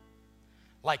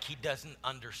 Like he doesn't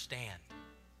understand.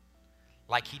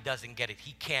 Like he doesn't get it.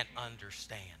 He can't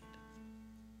understand.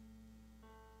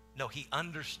 No, he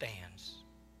understands.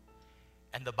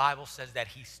 And the Bible says that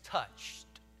he's touched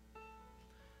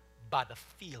by the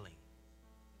feeling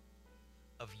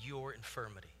of your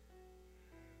infirmity.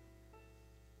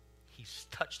 He's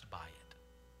touched by it.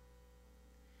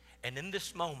 And in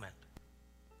this moment,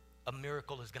 a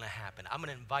miracle is going to happen. I'm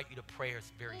going to invite you to pray a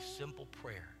very simple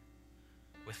prayer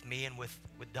with me and with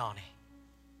Donnie.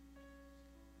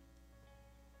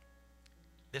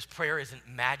 This prayer isn't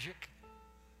magic.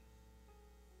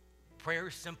 Prayer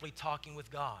is simply talking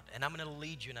with God. And I'm going to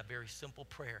lead you in a very simple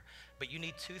prayer. But you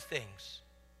need two things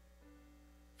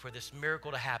for this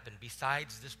miracle to happen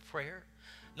besides this prayer.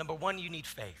 Number one, you need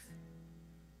faith.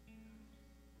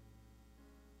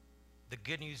 The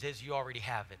good news is you already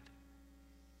have it.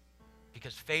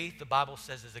 Because faith, the Bible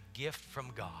says, is a gift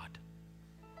from God.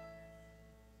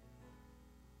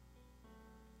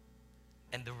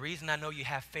 And the reason I know you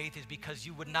have faith is because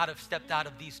you would not have stepped out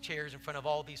of these chairs in front of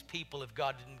all these people if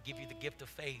God didn't give you the gift of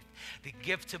faith. The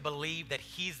gift to believe that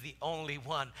He's the only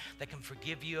one that can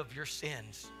forgive you of your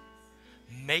sins,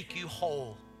 make you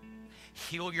whole,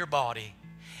 heal your body,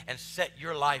 and set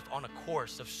your life on a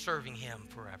course of serving Him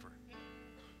forever.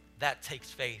 That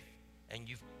takes faith, and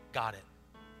you've got it.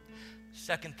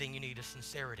 Second thing you need is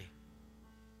sincerity.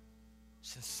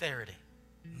 Sincerity.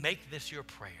 Make this your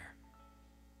prayer.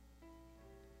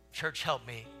 Church, help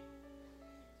me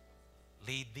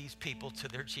lead these people to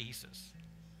their Jesus.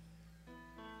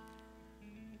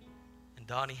 And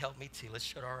Donnie, help me too. Let's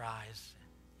shut our eyes,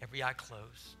 every eye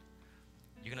closed.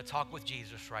 You're going to talk with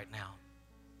Jesus right now.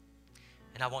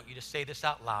 And I want you to say this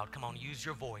out loud. Come on, use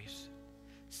your voice.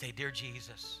 Say, Dear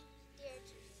Jesus,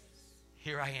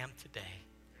 here I am today,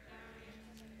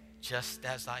 just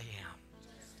as I am.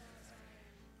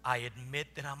 I admit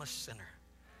that I'm a sinner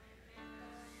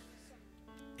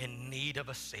in need of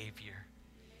a Savior.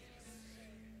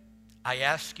 I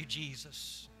ask you,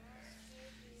 Jesus,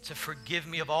 to forgive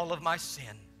me of all of my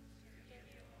sin,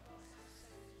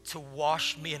 to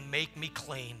wash me and make me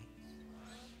clean.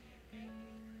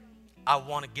 I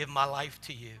want to give my life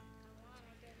to you.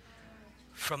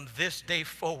 From this day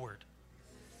forward,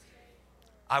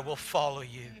 I will follow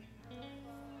you.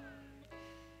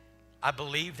 I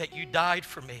believe that you died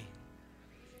for me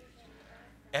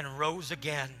and rose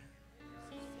again.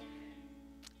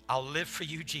 I'll live for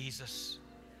you, Jesus.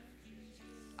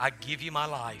 I give you my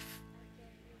life.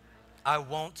 I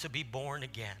want to be born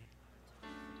again.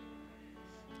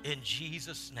 In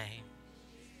Jesus' name,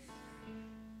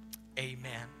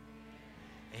 amen.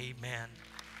 Amen.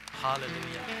 Hallelujah.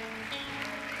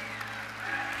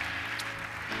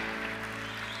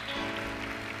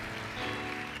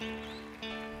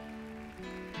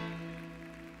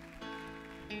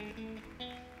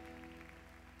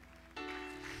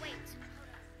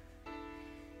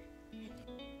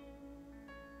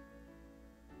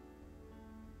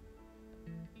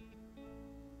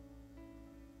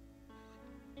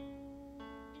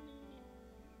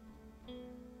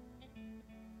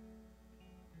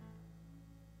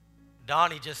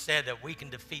 Donnie just said that we can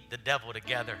defeat the devil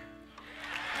together.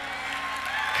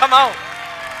 Come on.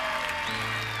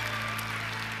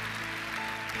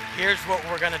 Here's what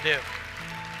we're going to do.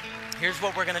 Here's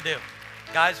what we're going to do.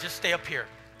 Guys, just stay up here.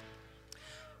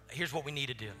 Here's what we need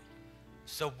to do.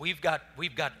 So we've got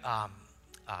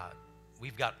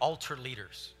altar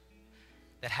leaders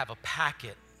that have a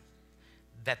packet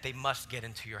that they must get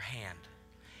into your hand.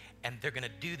 And they're going to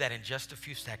do that in just a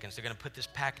few seconds. They're going to put this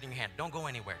packet in your hand. Don't go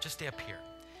anywhere. Just stay up here.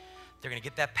 They're going to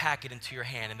get that packet into your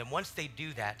hand. And then once they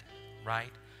do that, right,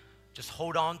 just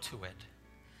hold on to it.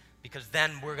 Because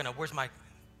then we're going to,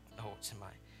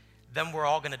 then we're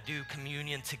all going to do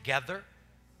communion together.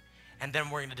 And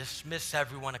then we're going to dismiss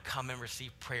everyone to come and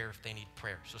receive prayer if they need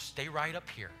prayer. So stay right up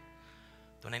here.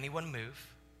 Don't anyone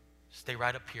move. Stay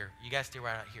right up here. You guys stay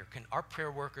right out here. Can our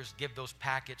prayer workers give those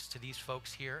packets to these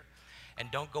folks here? And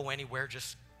don't go anywhere.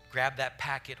 Just grab that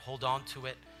packet. Hold on to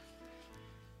it.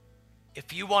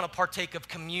 If you want to partake of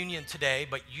communion today,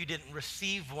 but you didn't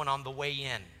receive one on the way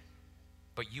in,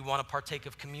 but you want to partake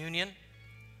of communion,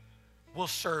 we'll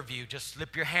serve you. Just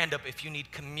slip your hand up if you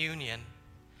need communion,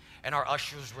 and our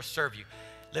ushers will serve you.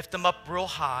 Lift them up real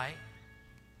high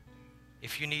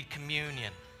if you need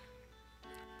communion.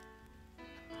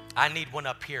 I need one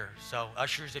up here. So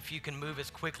ushers, if you can move as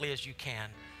quickly as you can,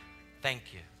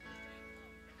 thank you.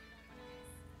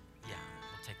 Yeah,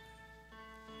 we'll take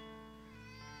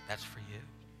that's for you.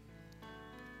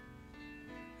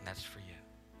 And that's for you.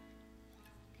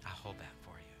 I'll hold that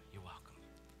for you. You're welcome.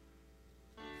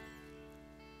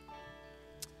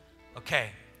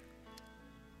 Okay.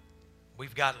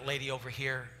 We've got a lady over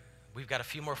here. We've got a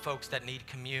few more folks that need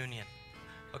communion.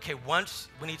 Okay,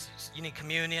 you need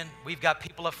communion. We've got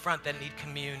people up front that need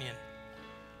communion.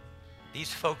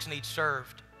 These folks need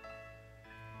served.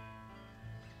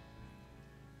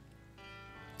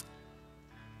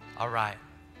 All right.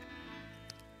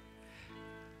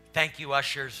 Thank you,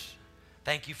 ushers.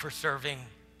 Thank you for serving.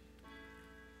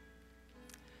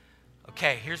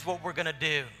 Okay, here's what we're going to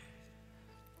do.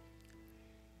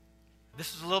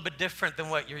 This is a little bit different than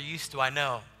what you're used to, I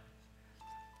know.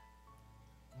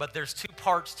 but there's two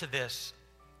parts to this.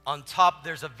 On top,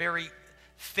 there's a very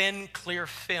thin, clear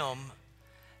film,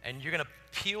 and you're going to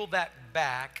peel that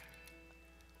back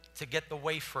to get the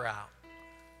wafer out.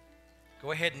 Go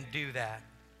ahead and do that.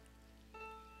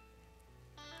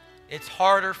 It's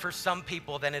harder for some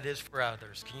people than it is for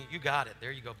others. You got it.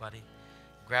 There you go, buddy.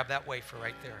 Grab that wafer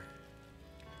right there.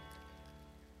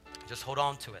 Just hold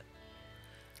on to it.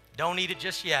 Don't eat it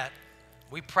just yet.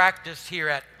 We practice here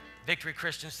at Victory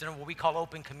Christian Center what we call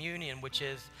open communion, which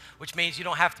means you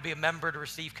don't have to be a member to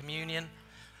receive communion,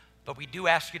 but we do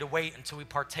ask you to wait until we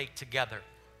partake together.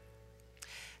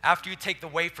 After you take the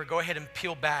wafer, go ahead and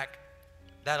peel back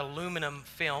that aluminum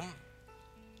film,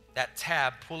 that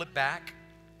tab, pull it back,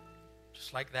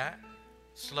 just like that,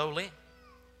 slowly.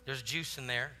 There's juice in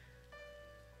there.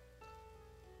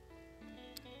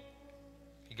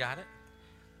 You got it?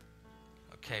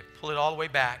 Okay, pull it all the way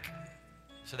back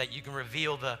so that you can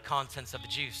reveal the contents of the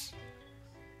juice.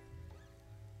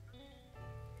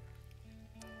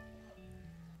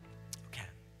 Okay.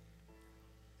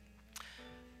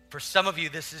 For some of you,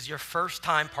 this is your first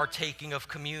time partaking of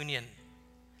communion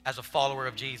as a follower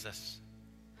of Jesus.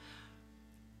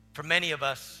 For many of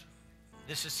us,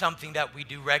 this is something that we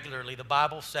do regularly. The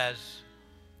Bible says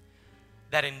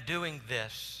that in doing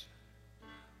this,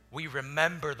 we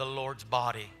remember the Lord's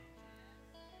body.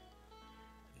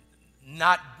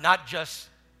 Not just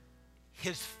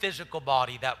his physical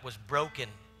body that was broken,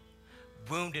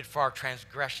 wounded for our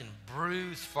transgression,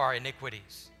 bruised for our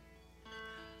iniquities,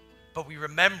 but we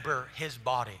remember his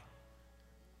body.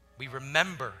 We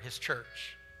remember his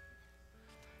church.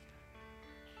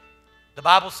 The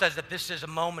Bible says that this is a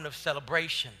moment of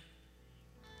celebration,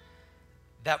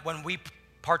 that when we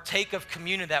partake of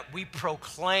communion, that we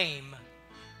proclaim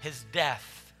his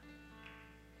death.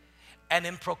 And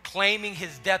in proclaiming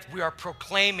his death, we are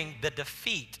proclaiming the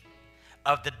defeat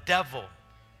of the devil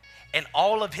and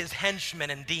all of his henchmen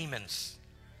and demons.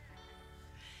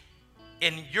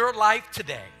 In your life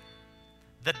today,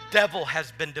 the devil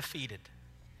has been defeated.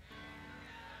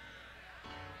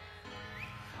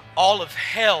 All of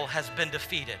hell has been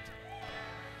defeated.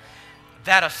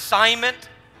 That assignment,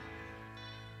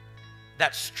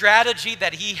 that strategy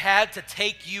that he had to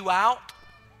take you out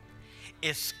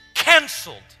is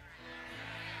canceled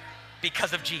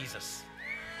because of Jesus.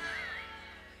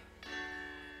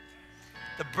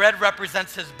 The bread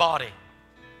represents his body,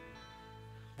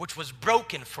 which was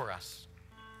broken for us,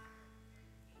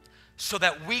 so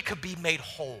that we could be made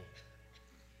whole.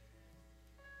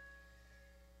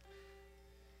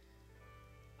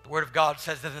 The Word of God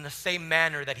says that in the same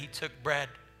manner that he took bread,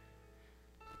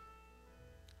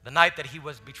 the night that he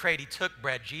was betrayed, he took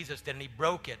bread, Jesus did, and he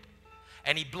broke it,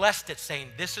 and he blessed it,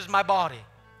 saying, "This is my body,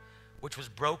 which was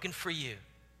broken for you.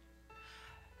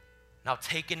 Now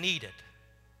take and eat it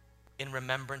in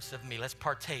remembrance of me." Let's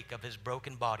partake of his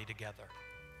broken body together.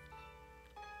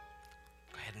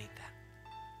 Go ahead and eat that.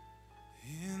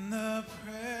 In the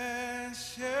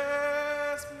precious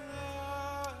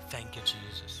blood. Thank you,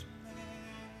 Jesus.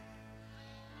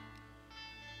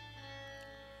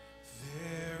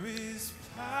 There is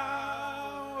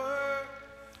power,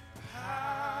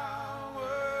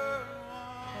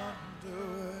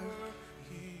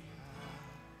 wonder-working.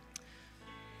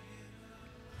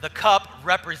 The cup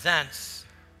represents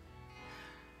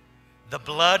the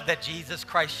blood that Jesus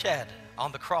Christ shed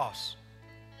on the cross.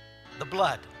 The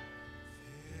blood.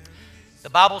 The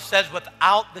Bible says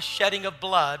without the shedding of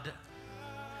blood,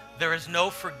 there is no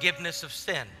forgiveness of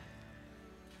sin.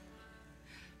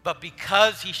 But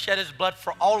because he shed his blood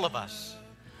for all of us,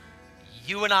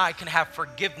 you and I can have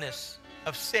forgiveness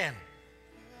of sin.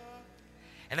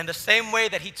 And in the same way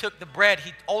that he took the bread,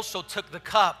 he also took the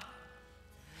cup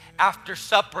after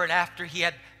supper, and after he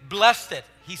had blessed it,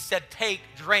 he said, "Take,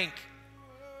 drink,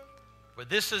 for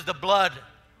this is the blood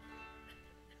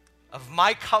of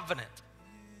my covenant.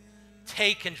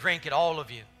 Take and drink it, all of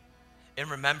you, in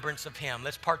remembrance of him."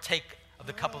 Let's partake of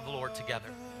the cup of the Lord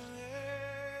together.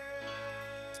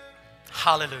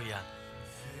 Hallelujah.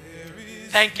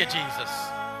 Thank you, Jesus.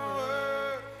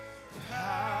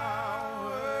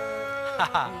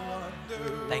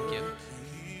 Thank you.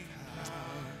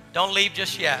 Don't leave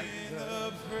just yet.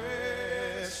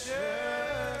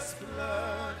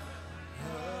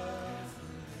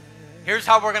 Here's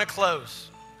how we're going to close.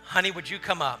 Honey, would you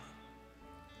come up?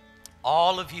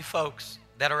 All of you folks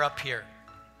that are up here.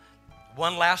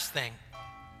 One last thing.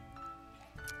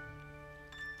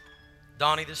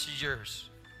 Donnie, this is yours.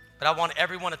 But I want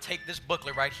everyone to take this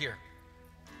booklet right here.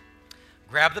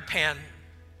 Grab the pen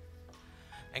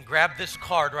and grab this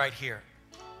card right here.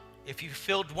 If you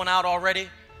filled one out already,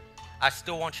 I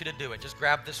still want you to do it. Just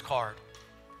grab this card.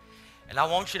 And I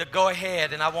want you to go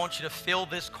ahead and I want you to fill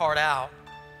this card out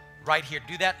right here.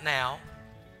 Do that now,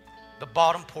 the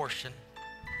bottom portion.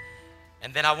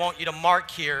 And then I want you to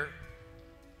mark here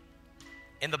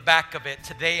in the back of it,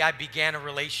 today I began a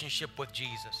relationship with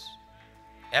Jesus.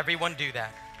 Everyone do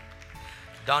that.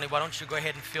 Donnie, why don't you go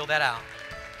ahead and fill that out?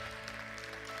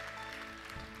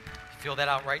 Fill that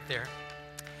out right there.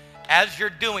 As you're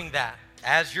doing that,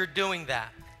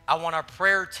 I want our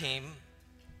prayer team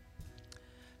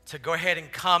to go ahead and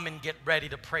come and get ready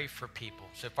to pray for people.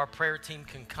 So if our prayer team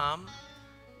can come.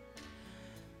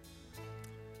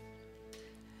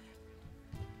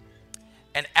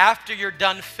 And after you're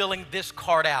done filling this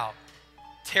card out,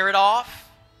 tear it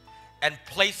off and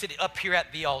place it up here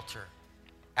at the altar.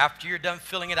 After you're done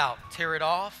filling it out, tear it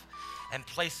off and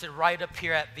place it right up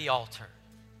here at the altar.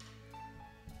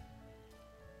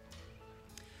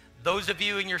 Those of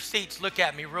you in your seats, look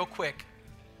at me real quick.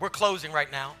 We're closing right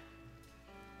now.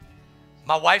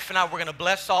 My wife and I, we're going to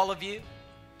bless all of you.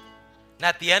 And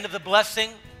at the end of the blessing,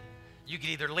 you can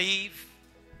either leave,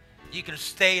 you can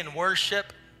stay and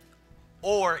worship,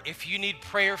 or if you need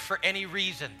prayer for any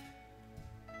reason,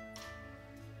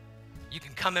 you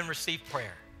can come and receive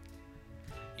prayer.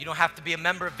 You don't have to be a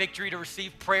member of Victory to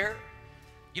receive prayer.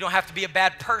 You don't have to be a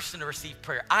bad person to receive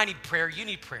prayer. I need prayer, you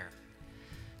need prayer.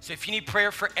 So if you need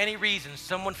prayer for any reason,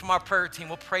 someone from our prayer team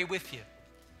will pray with you.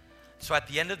 So at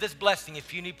the end of this blessing,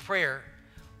 if you need prayer,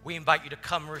 we invite you to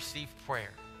come receive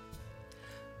prayer.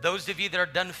 Those of you that are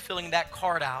done filling that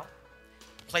card out,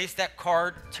 place that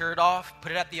card, tear it off,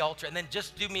 put it at the altar, and then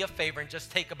just do me a favor and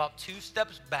just take about 2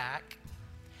 steps back.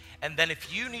 And then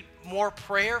if you need more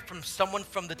prayer from someone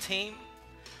from the team,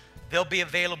 they'll be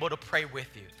available to pray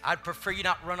with you. I'd prefer you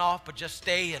not run off, but just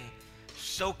stay and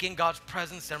soak in God's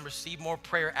presence and receive more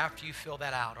prayer after you fill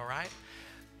that out, all right?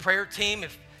 Prayer team,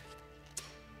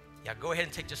 go ahead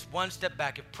and take just 1 step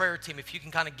back. Prayer team, if you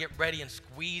can kind of get ready and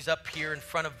squeeze up here in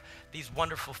front of these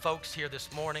wonderful folks here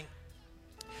this morning.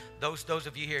 Those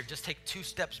of you here, just take 2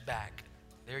 steps back.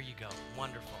 There you go.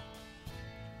 Wonderful.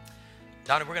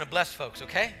 Donna, we're going to bless folks,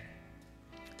 okay?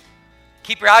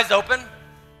 Keep your eyes open.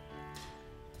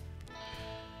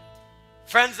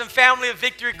 Friends and family of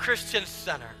Victory Christian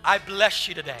Center, I bless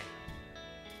you today.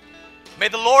 May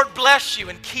the Lord bless you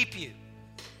and keep you.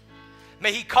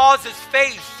 May He cause His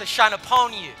face to shine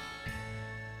upon you.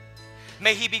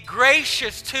 May He be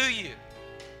gracious to you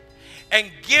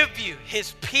and give you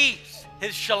His peace,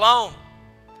 His shalom.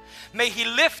 May He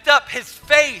lift up His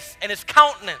face and His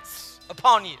countenance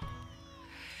upon you.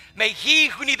 May He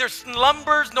who neither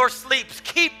slumbers nor sleeps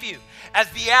keep you as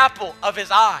the apple of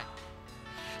His eye.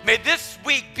 May this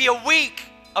week be a week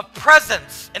of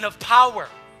presence and of power.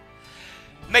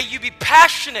 May you be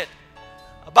passionate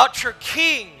about your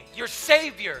King, your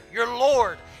Savior, your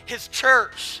Lord, His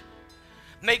church.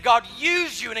 May God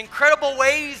use you in incredible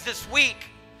ways this week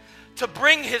to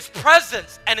bring His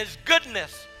presence and His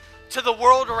goodness to the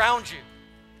world around you.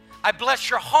 I bless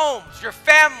your homes, your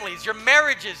families, your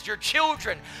marriages, your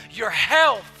children, your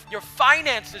health, your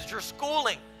finances, your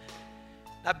schooling.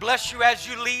 I bless you as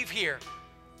you leave here,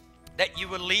 that you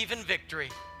will leave in victory.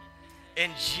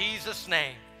 In Jesus'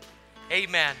 name,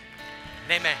 amen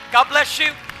and amen. God bless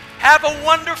you. Have a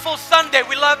wonderful Sunday.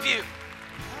 We love you.